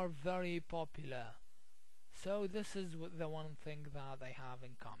 Both are very popular. So this is the one thing that they have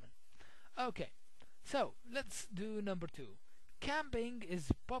in common. Okay, so let's do number 2. Camping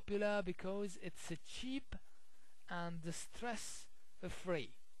is popular because it's cheap and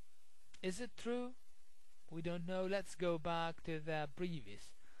stress-free. Is it true? We don't know. Let's go back to the previous.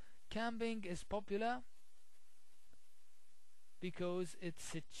 Camping is popular because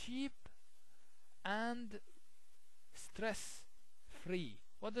it's cheap and stress-free.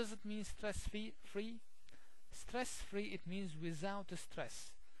 What does it mean, stress-free? Stress-free, it means without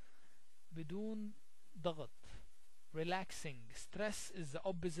stress. بدون ضغط. Relaxing. Stress is the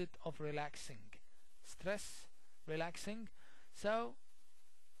opposite of relaxing. Stress, relaxing. So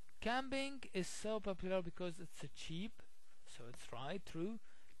camping is so popular because it's cheap, so it's right, true.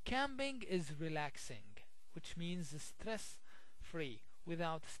 Camping is relaxing, which means stress free,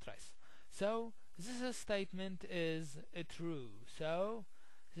 without stress. So this statement is true. So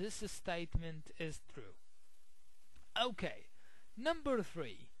this statement is true. Okay, number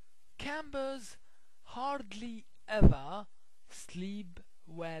 3. Campers hardly ever sleep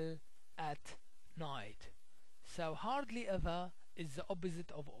well at night. So hardly ever is the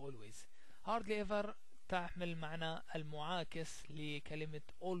opposite of always. hardly ever تحمل معنى المعاكس لكلمة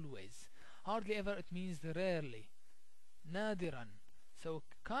always. hardly ever it means rarely, نادرا. So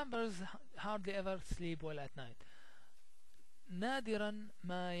campers hardly ever sleep well at night. نادرا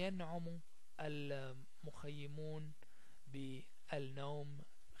ما ينعم المخيمون بالنوم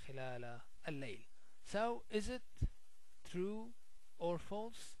خلال الليل. So is it true or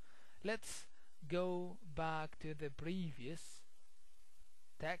false? Let's go back to the previous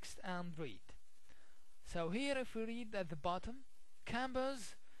text and read. So here if we read at the bottom,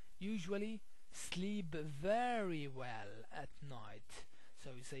 campers usually sleep very well at night.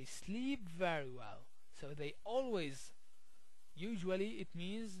 So they sleep very well. So they always, usually it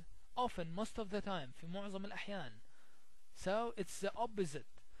means often, most of the time, في معظم الأحيان. So it's the opposite.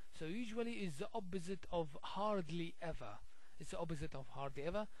 So usually is the opposite of hardly ever. It's the opposite of hardly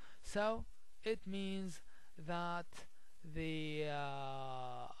ever. So it means that the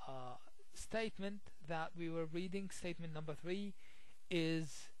statement that we were reading, statement number 3,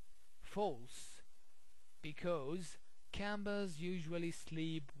 is false, because campers usually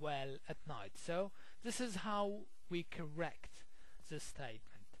sleep well at night. So this is how we correct this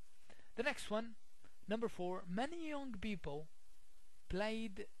statement. The next one, number 4, many young people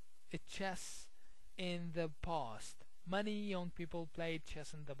played chess in the past. Many young people played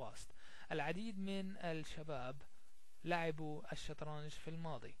chess in the past. العديد من الشباب لعبوا الشطرنج في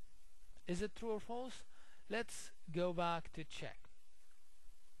الماضي. Is it true or false? Let's go back to check.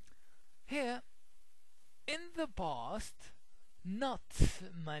 Here, in the past, not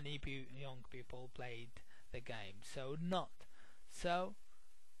many young people played the game. So not. So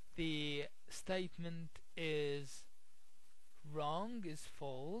the statement is wrong, is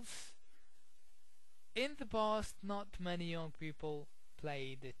false. In the past, not many young people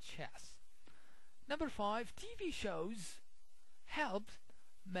played chess. Number 5, TV shows helped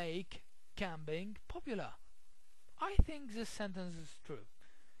make camping popular. I think this sentence is true,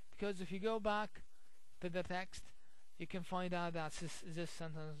 because if you go back to the text, you can find out that this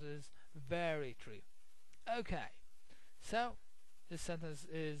sentence is very true. Okay, so this sentence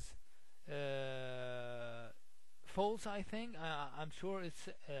is false, I think. I'm sure it's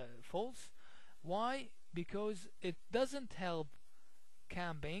false. Why? Because it doesn't help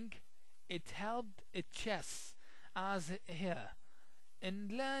camping, it helped chess, as here, in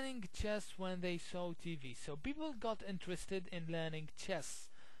learning chess when they saw TV. So people got interested in learning chess,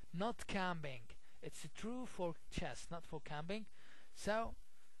 not camping. It's true for chess, not for camping. So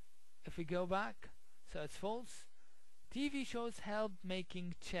if we go back, so it's false. TV shows helped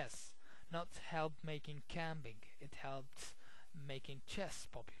making chess, not helped making camping. It helped making chess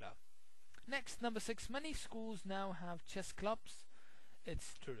popular. Next, number 6, many schools now have chess clubs.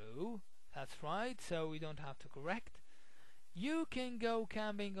 It's true, that's right, so we don't have to correct. You can go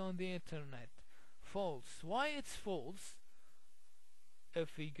camping on the internet. False. Why it's false?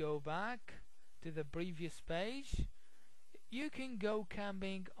 If we go back to the previous page, you can go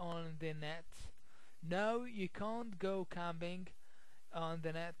camping on the net. No, you can't go camping on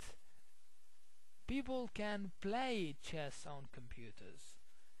the net. People can play chess on computers.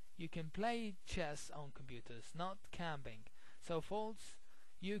 You can play chess on computers, not camping. So false.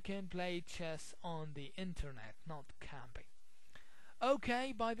 You can play chess on the internet, not camping.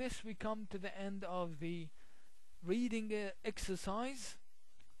 Okay, by this we come to the end of the reading exercise.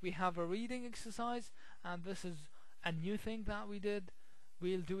 We have a reading exercise, and this is a new thing that we did.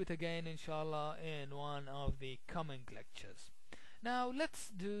 We'll do it again, inshallah, in one of the coming lectures. Now let's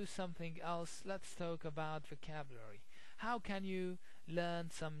do something else. Let's talk about vocabulary. How can you learn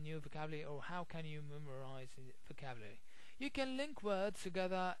some new vocabulary, or how can you memorize vocabulary? You can link words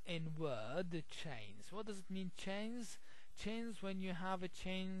together in word chains. What does it mean, chains? Chains, when you have a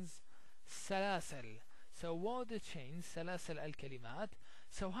chains, سلاسل. So what are the chains? سلاسل الكلمات.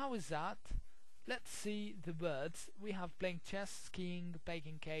 So how is that? Let's see the words. We have playing chess, skiing,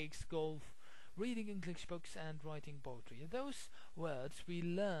 baking cakes, golf, reading English books, and writing poetry. Those words we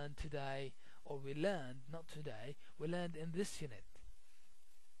learned today, or we learned, not today, we learned in this unit.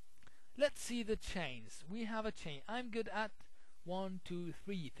 let's see the chains. We have a chain. I'm good at 1, 2,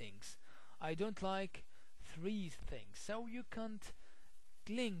 3 things. I don't like 3 things. So you can't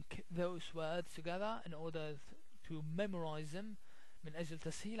link those words together in order to memorize them من أجل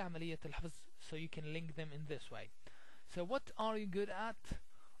تسهيل عملية الحفظ, so you can link them in this way. So what are you good at?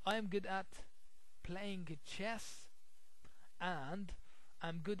 I am good at playing chess, and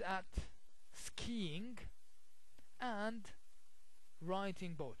I'm good at skiing and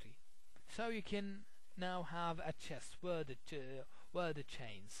writing poetry. So you can now have a chess word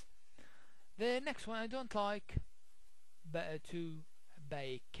chains. The next one, I don't like to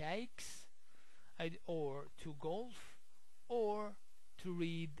bake cakes, or to golf, or to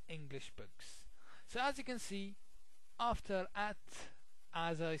read English books. So as you can see, after at,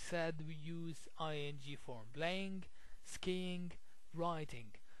 as I said, we use ing form: playing, skiing,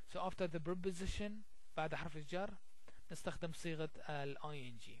 writing. So after the preposition بعد حرف الجر نستخدم صيغة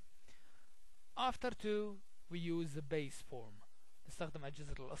ing. After to, we use the base form. نستخدم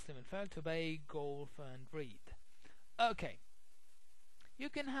الجزء الأصلي من فعل: to bake, golf and read. Okay, you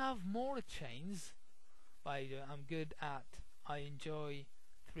can have more chains by I'm good at, I enjoy,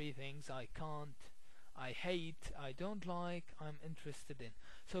 3 things: I can't, I hate, I don't like, I'm interested in.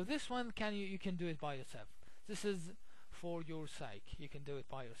 So this one you can do it by yourself. This is for your sake. You can do it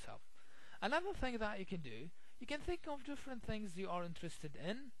by yourself. Another thing that you can do, you can think of different things you are interested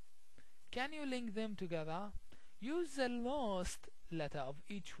in. Can you link them together? Use the last letter of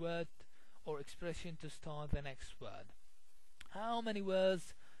each word or expression to start the next word. How many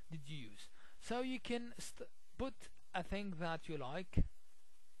words did you use? So you can put a thing that you like,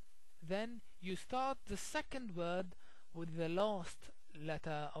 then you start the second word with the last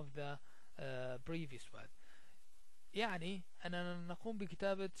letter of the previous word. يعني أننا نقوم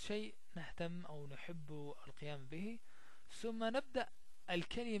بكتابة شيء نهتم أو نحب القيام به، ثم نبدأ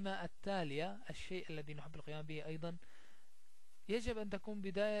الكلمة التالية، الشيء الذي نحب القيام به أيضا يجب أن تكون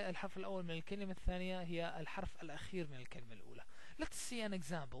بداية الحرف الأول من الكلمة الثانية هي الحرف الأخير من الكلمة الأولى. Let's see an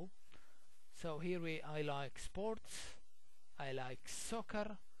example. So here I like sports, I like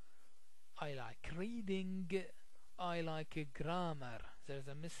soccer, I like reading, I like grammar. There's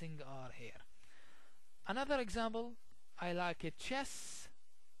a missing R here. Another example, I like chess,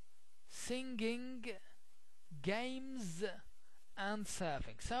 singing, games and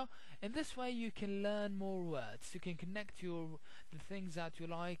surfing. So in this way you can learn more words. You can connect the things that you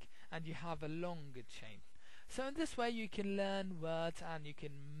like, and you have a longer chain. So in this way you can learn words and you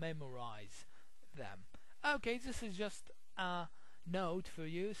can memorize them. Okay, this is just a note for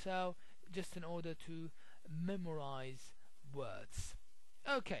you, so just in order to memorize words.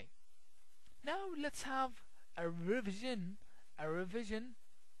 Okay, now let's have a revision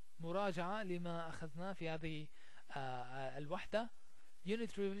مراجعة لما أخذناه في هذه الوحدة.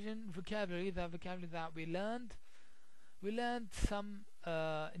 Unit revision, vocabulary, the vocabulary that we learned. We learned some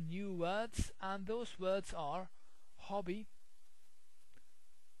new words, and those words are hobby,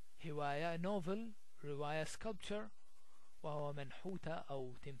 هواية, novel, رواية, sculpture وهو منحوتة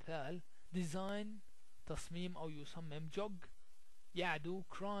أو تمثال, design, تصميم أو يصمم, jog, يعدو,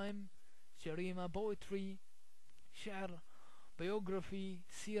 crime, جريمة, poetry, شعر, biography,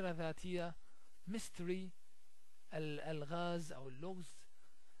 سيرة ذاتية, mystery, الألغاز أو اللغز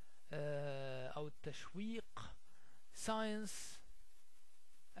أو التشويق, science,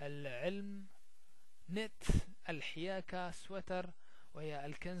 العلم, knit, الحياكة, sweater وهي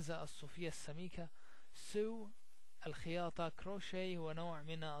الكنزة الصوفية السميكة, sew, الخياطة, crochet هو نوع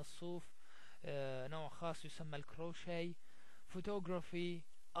من الصوف نوع خاص يسمى الكروشيه, photography,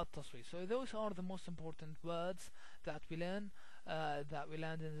 التصوير. So those are the most important words that we learned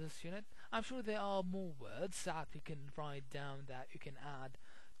in this unit. I'm sure there are more words that you can write down that you can add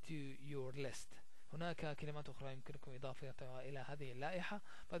to your list. هناك كلمات أخرى يمكنكم إضافتها إلى هذه اللائحة,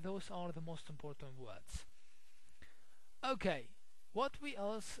 but those are the most important words. Okay, what we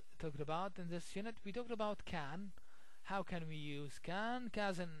else talked about in this unit, we talked about can. How can we use can?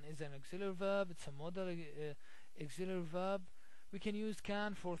 Can is an auxiliary verb. It's a modal auxiliary verb. We can use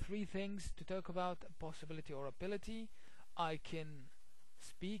can for 3 things: to talk about a possibility or ability, I can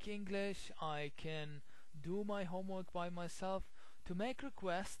speak English, I can do my homework by myself, to make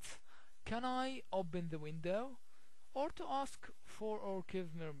requests, can I open the window, or to ask for or give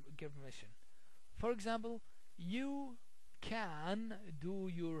permission. For example, you can do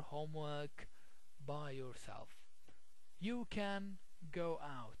your homework by yourself. You can go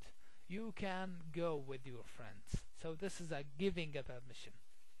out. You can go with your friends. So this is a giving a permission.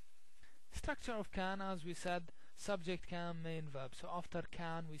 Structure of can, as we said, subject, can, main verb. So after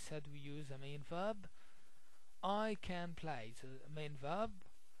can we said we use a main verb. I can play, so main verb.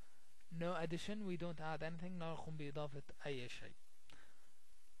 no addition, we don't add anything، لا نقوم بإضافة أي شيء.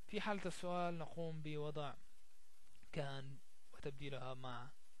 في حالة السؤال نقوم بوضع كان وتبديلها مع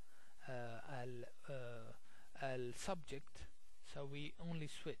ال subject, so we only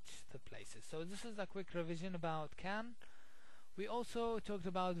switch the places. So this is a quick revision about can. We also talked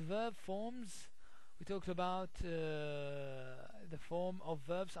about verb forms. We talked about the form of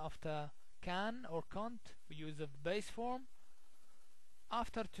verbs after can or can't. We use the base form.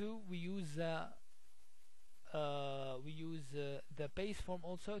 After to, we use the base form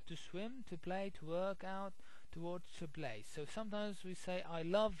also, to swim, to play, to work out, to watch, to play. So sometimes we say I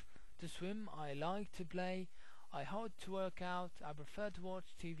love to swim, I like to play, I hope to work out, I prefer to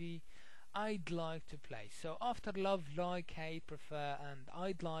watch TV, I'd like to play. So after love, like, hate, prefer, and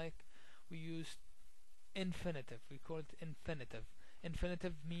I'd like, we use infinitive. We call it infinitive.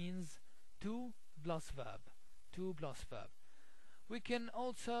 Infinitive means to plus verb. To plus verb. We can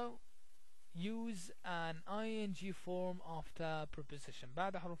also use an ing form after preposition.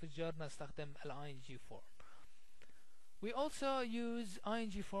 بعد حروف الجر نستخدم ال ing form. We also use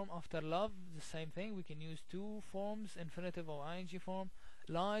ing form after love, the same thing. We can use two forms, infinitive or ing form.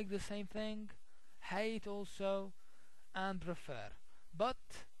 Like, the same thing. Hate also, and prefer. But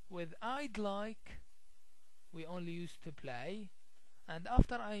with I'd like, we only use to play, and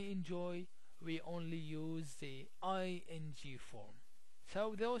after I enjoy, we only use the ing form.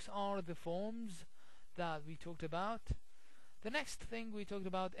 So those are the forms that we talked about. The next thing we talked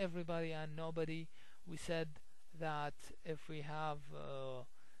about everybody and nobody. We said that if we have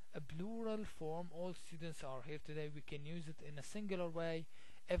a plural form, all students are here today, we can use it in a singular way.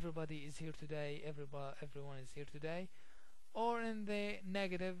 Everybody is here today, everyone is here today. Or in the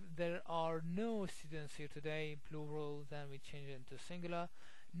negative, there are no students here today, plural, then we change it into singular.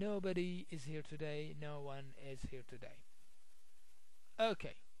 Nobody is here today, no one is here today.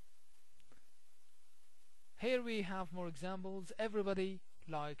 Okay, here we have more examples. Everybody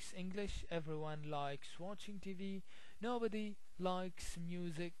likes English, everyone likes watching TV, nobody likes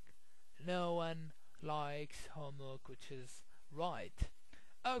music, no one likes homework, which is right.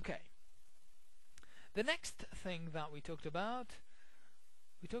 Okay, the next thing that we talked about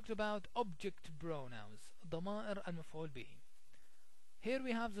object pronouns, ضمائر المفعول به. Here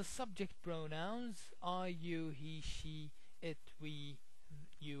we have the subject pronouns, I, you, he, she, it, we,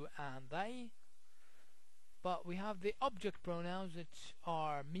 you, and they. But we have the object pronouns, which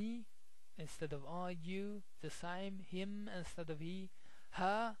are me instead of I, you, the same, him instead of he,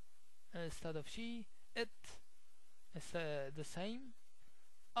 her instead of she, it instead the same,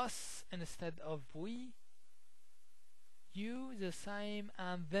 us instead of we, you the same,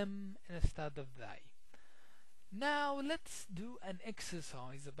 and them instead of they. Now let's do an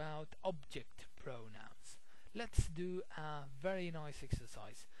exercise about object pronouns. Let's do a very nice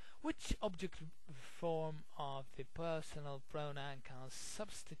exercise. Which object form of the personal pronoun can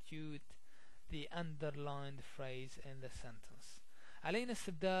substitute the underlined phrase in the sentence? علينا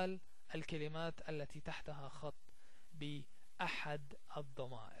استبدال الكلمات التي تحتها خط بأحد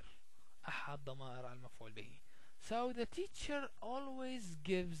الضمائر، أحد ضمائر المفعول به. So the teacher always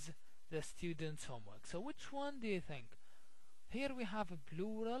gives the students homework. So which one do you think? Here we have a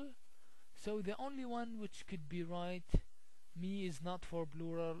plural, so the only one which could be right, me is not for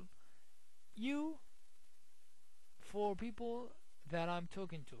plural, you for people that I'm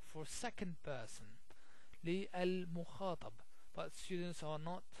talking to, for second person, للمخاطب, but students are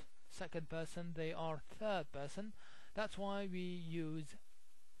not second person, they are third person, that's why we use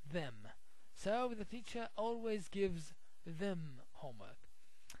them. So the teacher always gives them homework.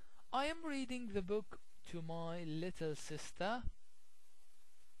 I am reading the book to my little sister,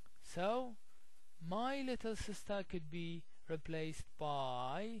 so my little sister could be replaced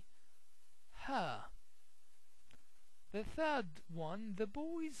by her. The third one, the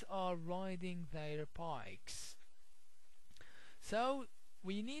boys are riding their bikes, so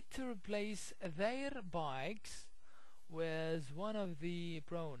we need to replace their bikes with one of the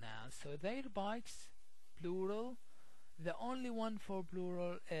pronouns. So their bikes, plural, the only one for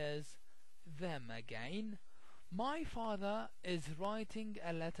plural is them again. My father is writing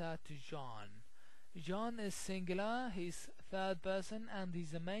a letter to John. John is singular, he's third person and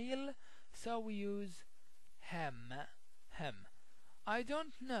he's a male, so we use him. I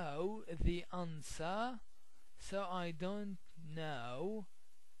don't know the answer, so I don't know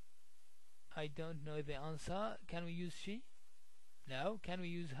the answer. Can we use she? No. Can we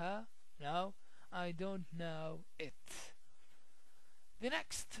use her? No. I don't know it. The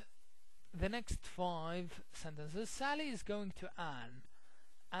next 5 sentences. Sally is going to Anne.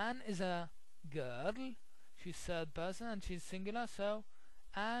 Anne is a girl, she's third person and she's singular, so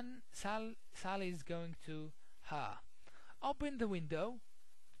and Sally is going to her. Open the window,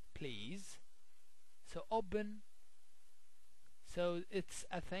 please. So open, so it's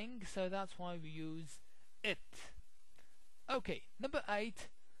a thing, so that's why we use it. Okay, number 8.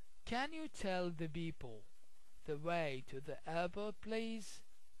 Can you tell the people the way to the airport, please?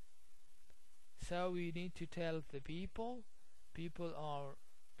 So we need to tell the people. People are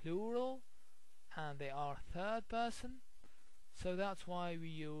plural and they are third person, so that's why we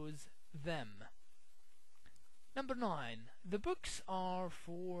use them. Number 9. The books are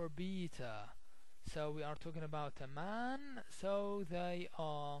for Peter. So we are talking about a man, so they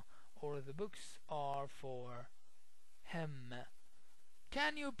are, or the books are for him.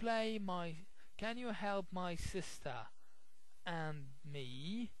 Can you help my sister and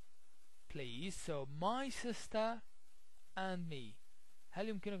me, please? So my sister and me. هل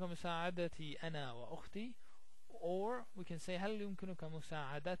يمكنك مساعدتي أنا وأختي? Or we can say هل يمكنك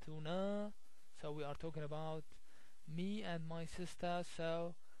مساعدتنا? So we are talking about me and my sister,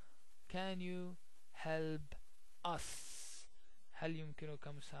 so can you help us? هل يمكنك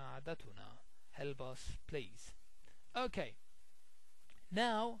مساعدتنا? Help us, please. Okay.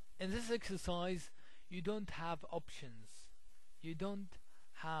 Now, in this exercise, you don't have options. You don't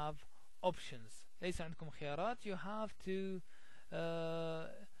have options. ليس عندكم خيارات. You have to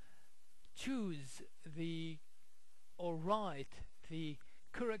choose or write the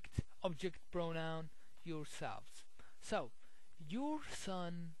correct object pronoun yourselves. So, your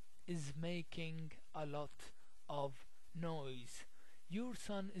son is making a lot of noise. Your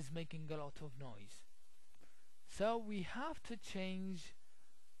son is making a lot of noise. So we have to change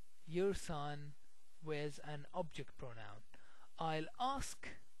your son with an object pronoun. I'll ask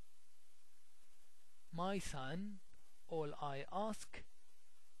my son, or I ask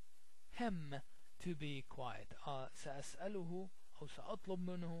him to be quiet. سأسأله أو سأطلب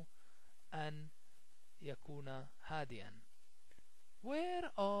منه أن يكون هادئا.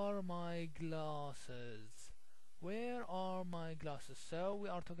 Where are my glasses? Where are my glasses? So we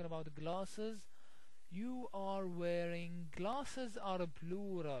are talking about glasses. You are wearing, glasses are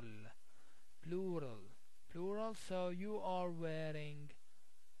plural. Plural, so you are wearing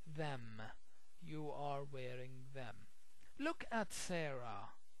them. You are wearing them. Look at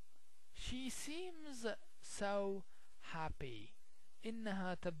Sarah. She seems so happy.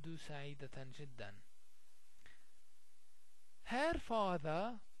 إنها تبدو سعيدة جدا. Her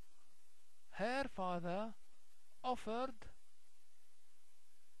father offered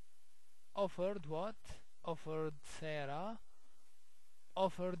what? Offered Sarah,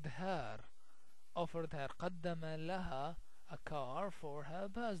 offered her قدم لها a car for her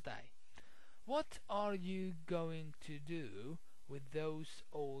birthday. What are you going to do with those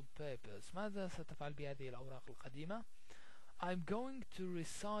old papers? ماذا ستفعل بهذه الأوراق القديمة؟ I'm going to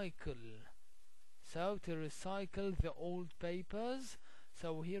recycle. So to recycle the old papers.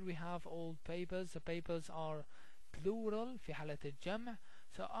 So here we have old papers. The papers are plural في حالة الجمع.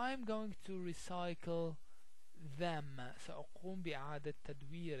 So I'm going to recycle them. سأقوم بإعادة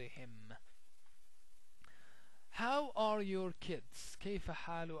تدويرهم. How are your kids? كيف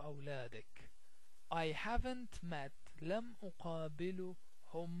حال أولادك? I haven't met. لم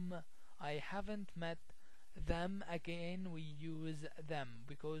أقابلهم. I haven't met them. Again we use them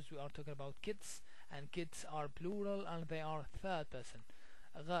because we are talking about kids, and kids are plural and they are third person.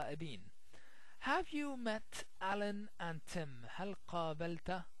 غائبين. Have you met Alan and Tim? هل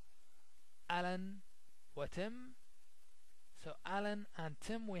قابلت Alan وتم? So Alan and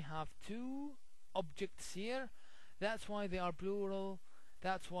Tim, we have two objects here. That's why they are plural.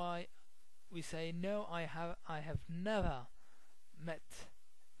 That's why we say no, I have never met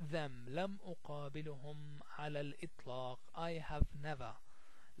them. لم أقابلهم على الإطلاق. I have never.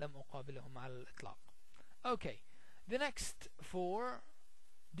 لم أقابلهم على الإطلاق. Okay, the next four.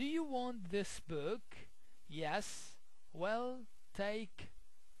 Do you want this book? Yes. Well, take.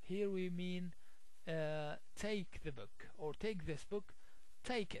 Here we mean take the book, or take this book.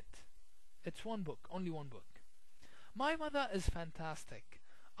 Take it. It's one book, only one book. My mother is fantastic.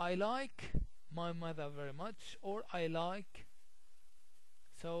 I like my mother very much, or I like.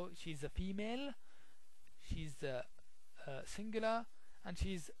 So she's a female, she's a singular, and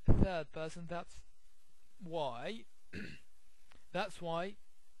she's third person. That's why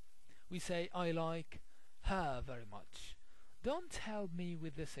we say I like her very much. Don't help me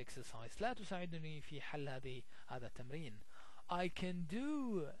with this exercise. لا تساعدني في حل هذا التمرين. I can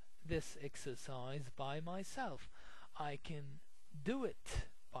do this exercise by myself. I can do it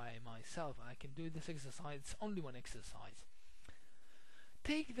by myself. I can do this exercise. It's only one exercise.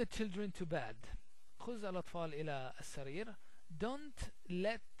 Take the children to bed. خذ الأطفال إلى السرير. don't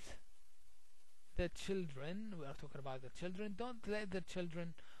let the children, we are talking about the children, don't let the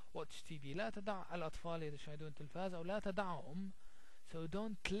children watch TV. لا تدع الأطفال يشاهدون تلفاز أو لا تدعهم. So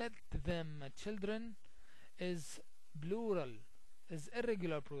don't let them. Children is plural, is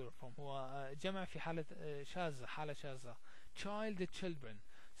irregular plural form. هو جمع في حالة شاذة، حالة شاذة. Child, children.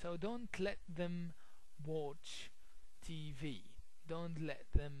 So don't let them watch TV. Don't let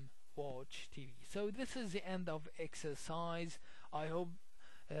them watch TV. So this is the end of exercise. I hope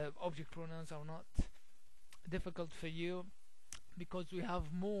object pronouns are not difficult for you, because we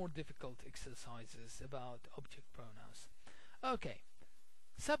have more difficult exercises about object pronouns. Okay,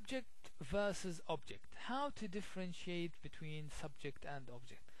 subject versus object. How to differentiate between subject and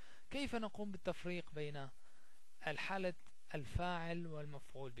object. كيف نقوم بالتفريق بين الحالة الفاعل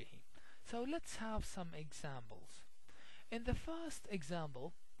والمفعول به. So let's have some examples. In the first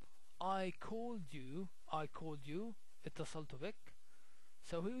example, I called you, اتصلت بك.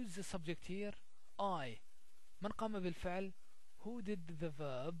 So who is the subject here? I. من قام بالفعل? Who did the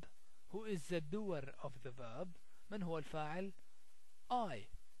verb? Who is the doer of the verb? من هو الفاعل؟ I.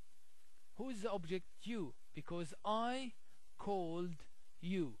 Who is the object? You, because I called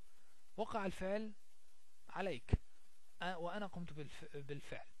you. وقع الفعل عليك وأنا قمت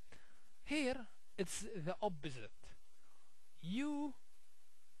بالفعل. Here it's the opposite. You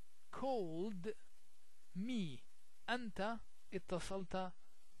called me. أنت اتصلت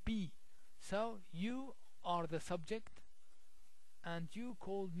بي. So you are the subject and you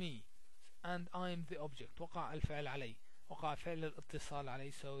called me and I'm the object. وقع الفعل علي. وقع فعل الاتصال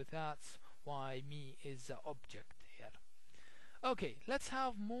علي. So that's why me is the object here. Okay, let's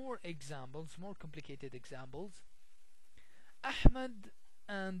have more examples, more complicated examples. Ahmed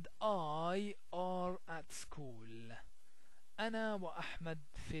and I are at school. أنا وأحمد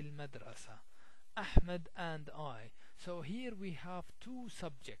في المدرسة. Ahmed and I. So here we have two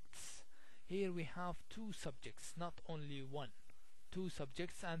subjects. Here we have two subjects, not only one. Two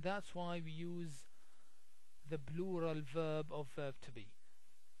subjects, and that's why we use the plural verb of verb to be.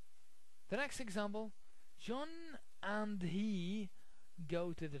 The next example, John and he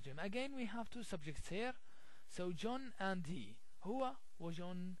go to the gym. Again we have two subjects here. So John and he. هو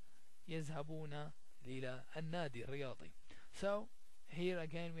وجون يذهبون إلى النادي الرياضي. So here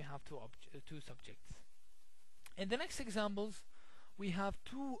again we have two subjects. In the next examples we have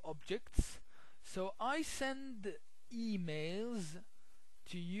two objects. So I send emails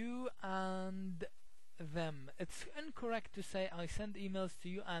to you and them. It's incorrect to say I send emails to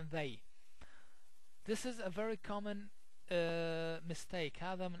you and they. This is a very common mistake.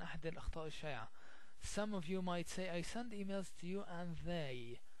 هذا من أحد الأخطاء الشائعة. Some of you might say I send emails to you and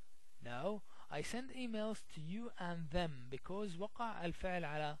they. No, I send emails to you and them, because وقع الفعل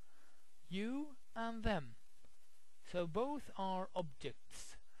على you and them. So both are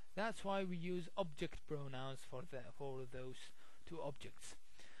objects. That's why we use object pronouns for those two objects.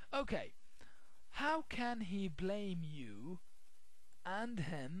 Okay, how can he blame you and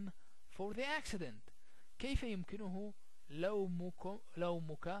him for the accident? كيف يمكنه لومك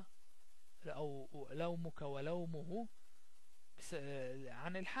ولومه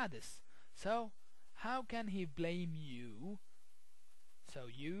عن الحادث. So how can he blame you? So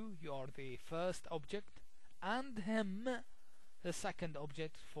you are the first object and him the second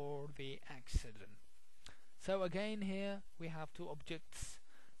object for the accident. So again here we have two objects,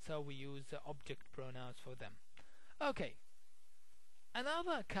 so we use the object pronouns for them. Okay,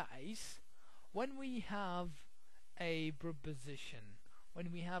 another case, when we have a preposition.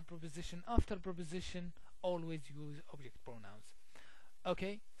 When we have preposition, after preposition always use object pronouns.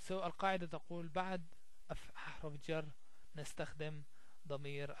 Okay, so القاعدة تقول بعد حرف جر نستخدم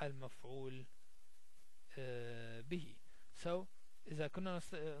ضمير المفعول به. So إذا كنا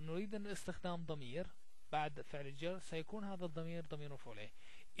نريد أن استخدام ضمير بعد فعل الجر سيكون هذا الضمير ضمير مفعول به.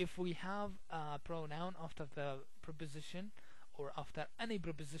 If we have a pronoun after the preposition or after any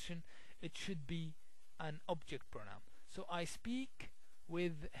preposition, it should be an object pronoun. So I speak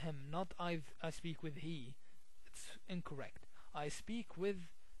with him, not I speak with he. It's incorrect. I speak with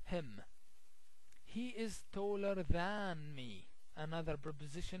him. He is taller than me. Another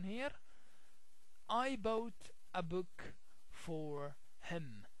preposition here. I bought a book for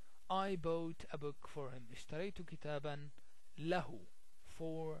him. I bought a book for him. اشتريت كتابا له,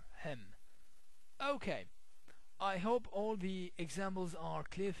 for him. Okay, I hope all the examples are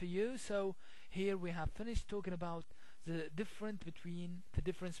clear for you. So here we have finished talking about the difference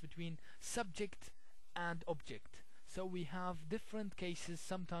between subject and object. So we have different cases.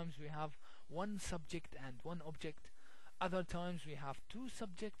 Sometimes we have one subject and one object. Other times we have two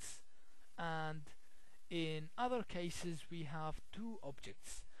subjects and In other cases we have two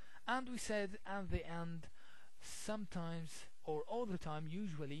objects, and we said at the end, sometimes or all the time,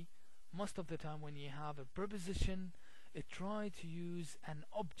 usually most of the time, when you have a preposition, try to use an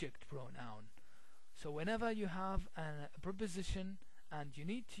object pronoun. So whenever you have a preposition and you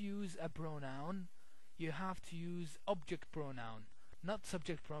need to use a pronoun, you have to use object pronoun, not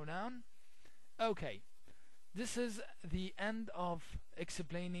subject pronoun. Okay, this is the end of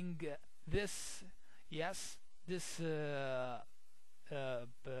explaining this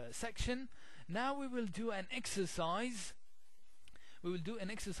section. Now we will do an exercise. We will do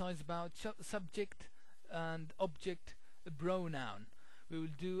an exercise about subject and object pronoun. We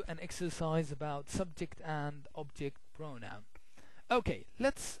will do an exercise about subject and object pronoun. Okay,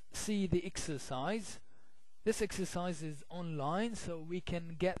 let's see the exercise. This exercise is online, so we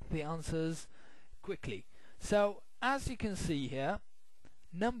can get the answers quickly. So as you can see here,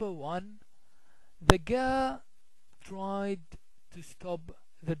 number 1, the girl tried to stop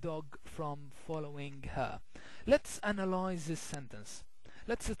the dog from following her. Let's analyze this sentence.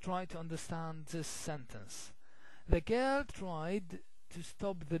 Let's try to understand this sentence. The girl tried to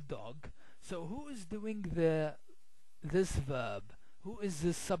stop the dog. So who is doing this verb? Who is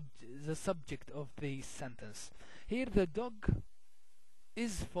the subject of the sentence? Here the dog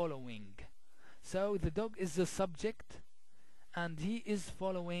is following. So the dog is the subject and he is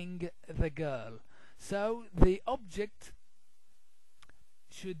following the girl. So the object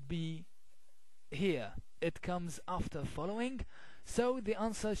should be here. It comes after following. So the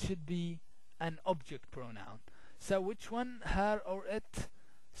answer should be an object pronoun. So which one, her or it?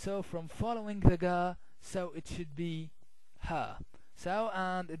 So from following the girl, so it should be her. So,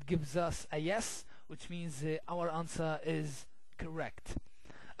 and it gives us a yes, which means our answer is correct.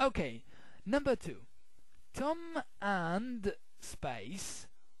 Okay, number 2. Tom and space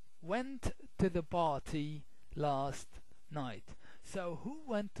went to the party last night. So who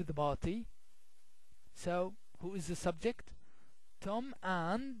went to the party? So who is the subject? Tom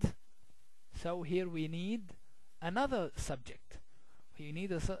and, so here we need another subject. We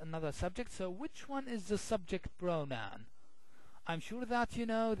need another subject. So which one is the subject pronoun? I'm sure that you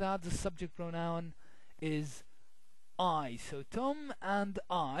know that the subject pronoun is I. So Tom and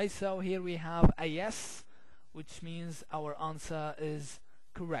I. So here we have a yes, which means our answer is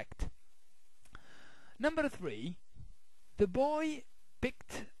correct. Number 3. The boy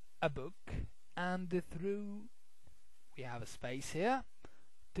picked a book and threw, we have a space here,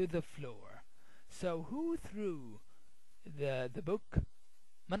 to the floor. So who threw the book?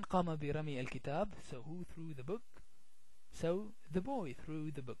 من قام برمي الكتاب. So who threw the book? So the boy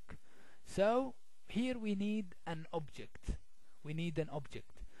threw the book. So here we need an object. We need an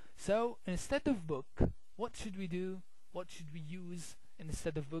object. So instead of book, what should we do? What should we use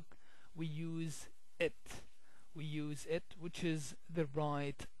instead of book? We use it. We use it, which is the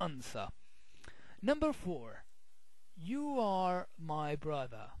right answer. Number 4. You are my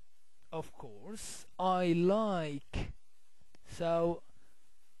brother. Of course, I like. So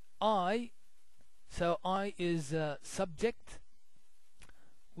I is a subject.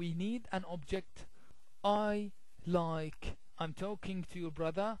 We need an object. I like. I'm talking to your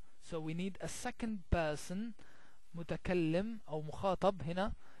brother. So we need a second person. متكلم أو مخاطب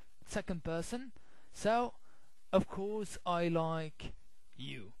هنا. Second person. So of course I like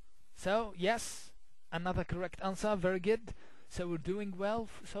you. So yes, another correct answer. Very good. So we're doing well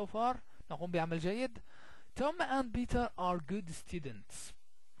so far. نقوم بعمل جيد. Tom and Peter are good students.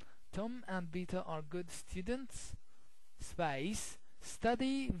 Tom and Peter are good students. Space.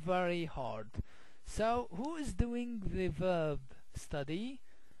 Study very hard. So who is doing the verb study?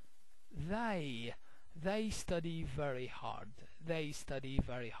 They. They study very hard. They study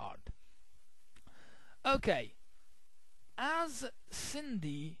very hard. Okay. As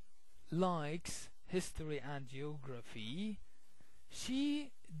Cindy likes history and geography,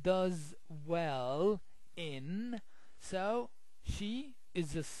 she does well in. So she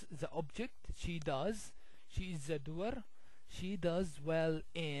is the object. She does. She is the doer. She does well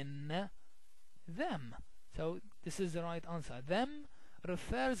in them. So this is the right answer. Them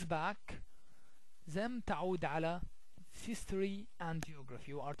refers back. Them تعود على history and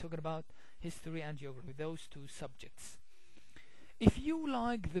geography. You are talking about history and geography, those two subjects. If you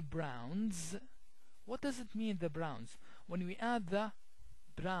like the Browns, what does it mean, the Browns? When we add the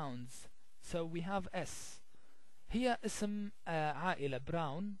Browns, so we have S. هي اسم عائلة.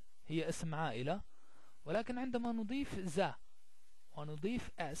 براون هي اسم عائلة، ولكن عندما نضيف ذا ونضيف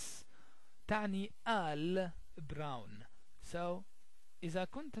S تعني آل براون. So إذا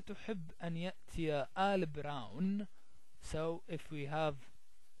كنت تحب أن يأتي آل براون, so if we have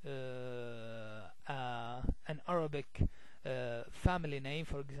an Arabic family name.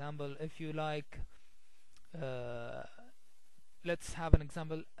 For example, if you like, let's have an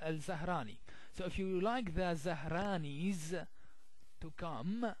example, Al-Zahrani. So if you like the Zahranis to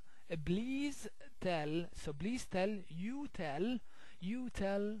come, please tell, you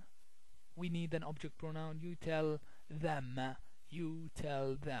tell, we need an object pronoun, you tell them.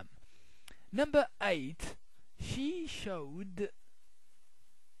 Number 8, she showed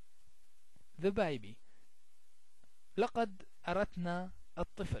the baby. لقد أرتنا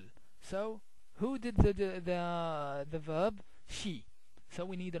الطفل. So who did the verb? She. So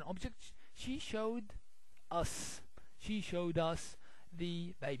we need an object. She showed us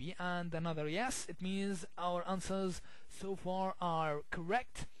the baby. And another yes. It means our answers so far are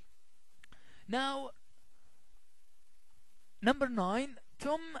correct. Now number 9,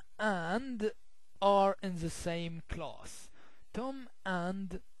 Tom and are in the same class. Tom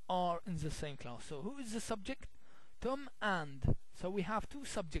and are in the same class. So who is the subject? Tom and. So we have two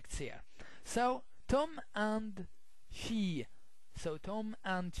subjects here. So Tom and she. So Tom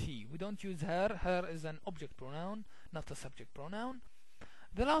and she. We don't use her. Her is an object pronoun, not a subject pronoun.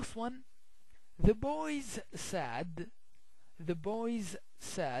 The last one, the boys said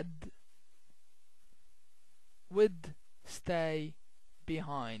would stay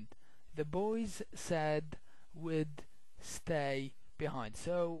behind. The boys said would stay behind.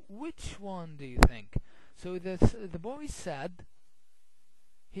 So which one do you think? So the boys said,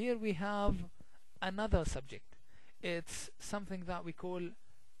 here we have another subject. It's something that we call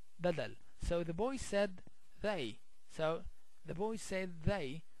badal. So the boys said they. So the boys said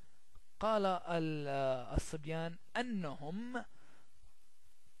they. قال الصبيان أنهم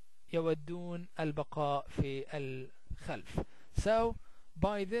يودون البقاء في الخلف. So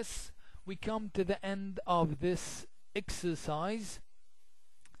by this we come to the end of this exercise.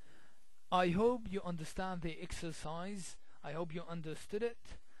 I hope you understand the exercise. I hope you understood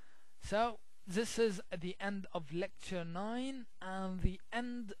it. So this is the end of lecture 9 and the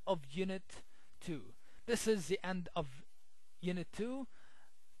end of unit 2. This is the end of unit 2,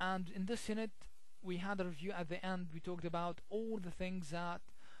 and in this unit we had a review at the end. We talked about all the things that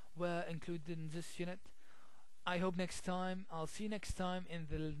were included in this unit. I hope next time, I'll see you next time in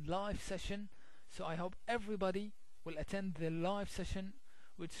the live session. So I hope everybody will attend the live session,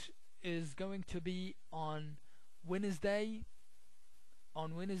 which is going to be on Wednesday,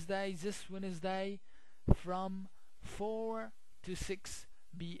 this Wednesday, from 4 to 6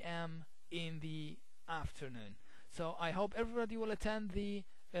 p.m. in the afternoon. So I hope everybody will attend the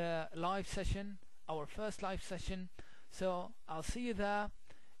live session, our first live session. So I'll see you there.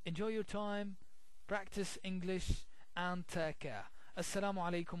 Enjoy your time, practice English, and take care. Assalamu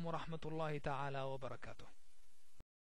alaikum wa rahmatullahi ta'ala wa barakatuh.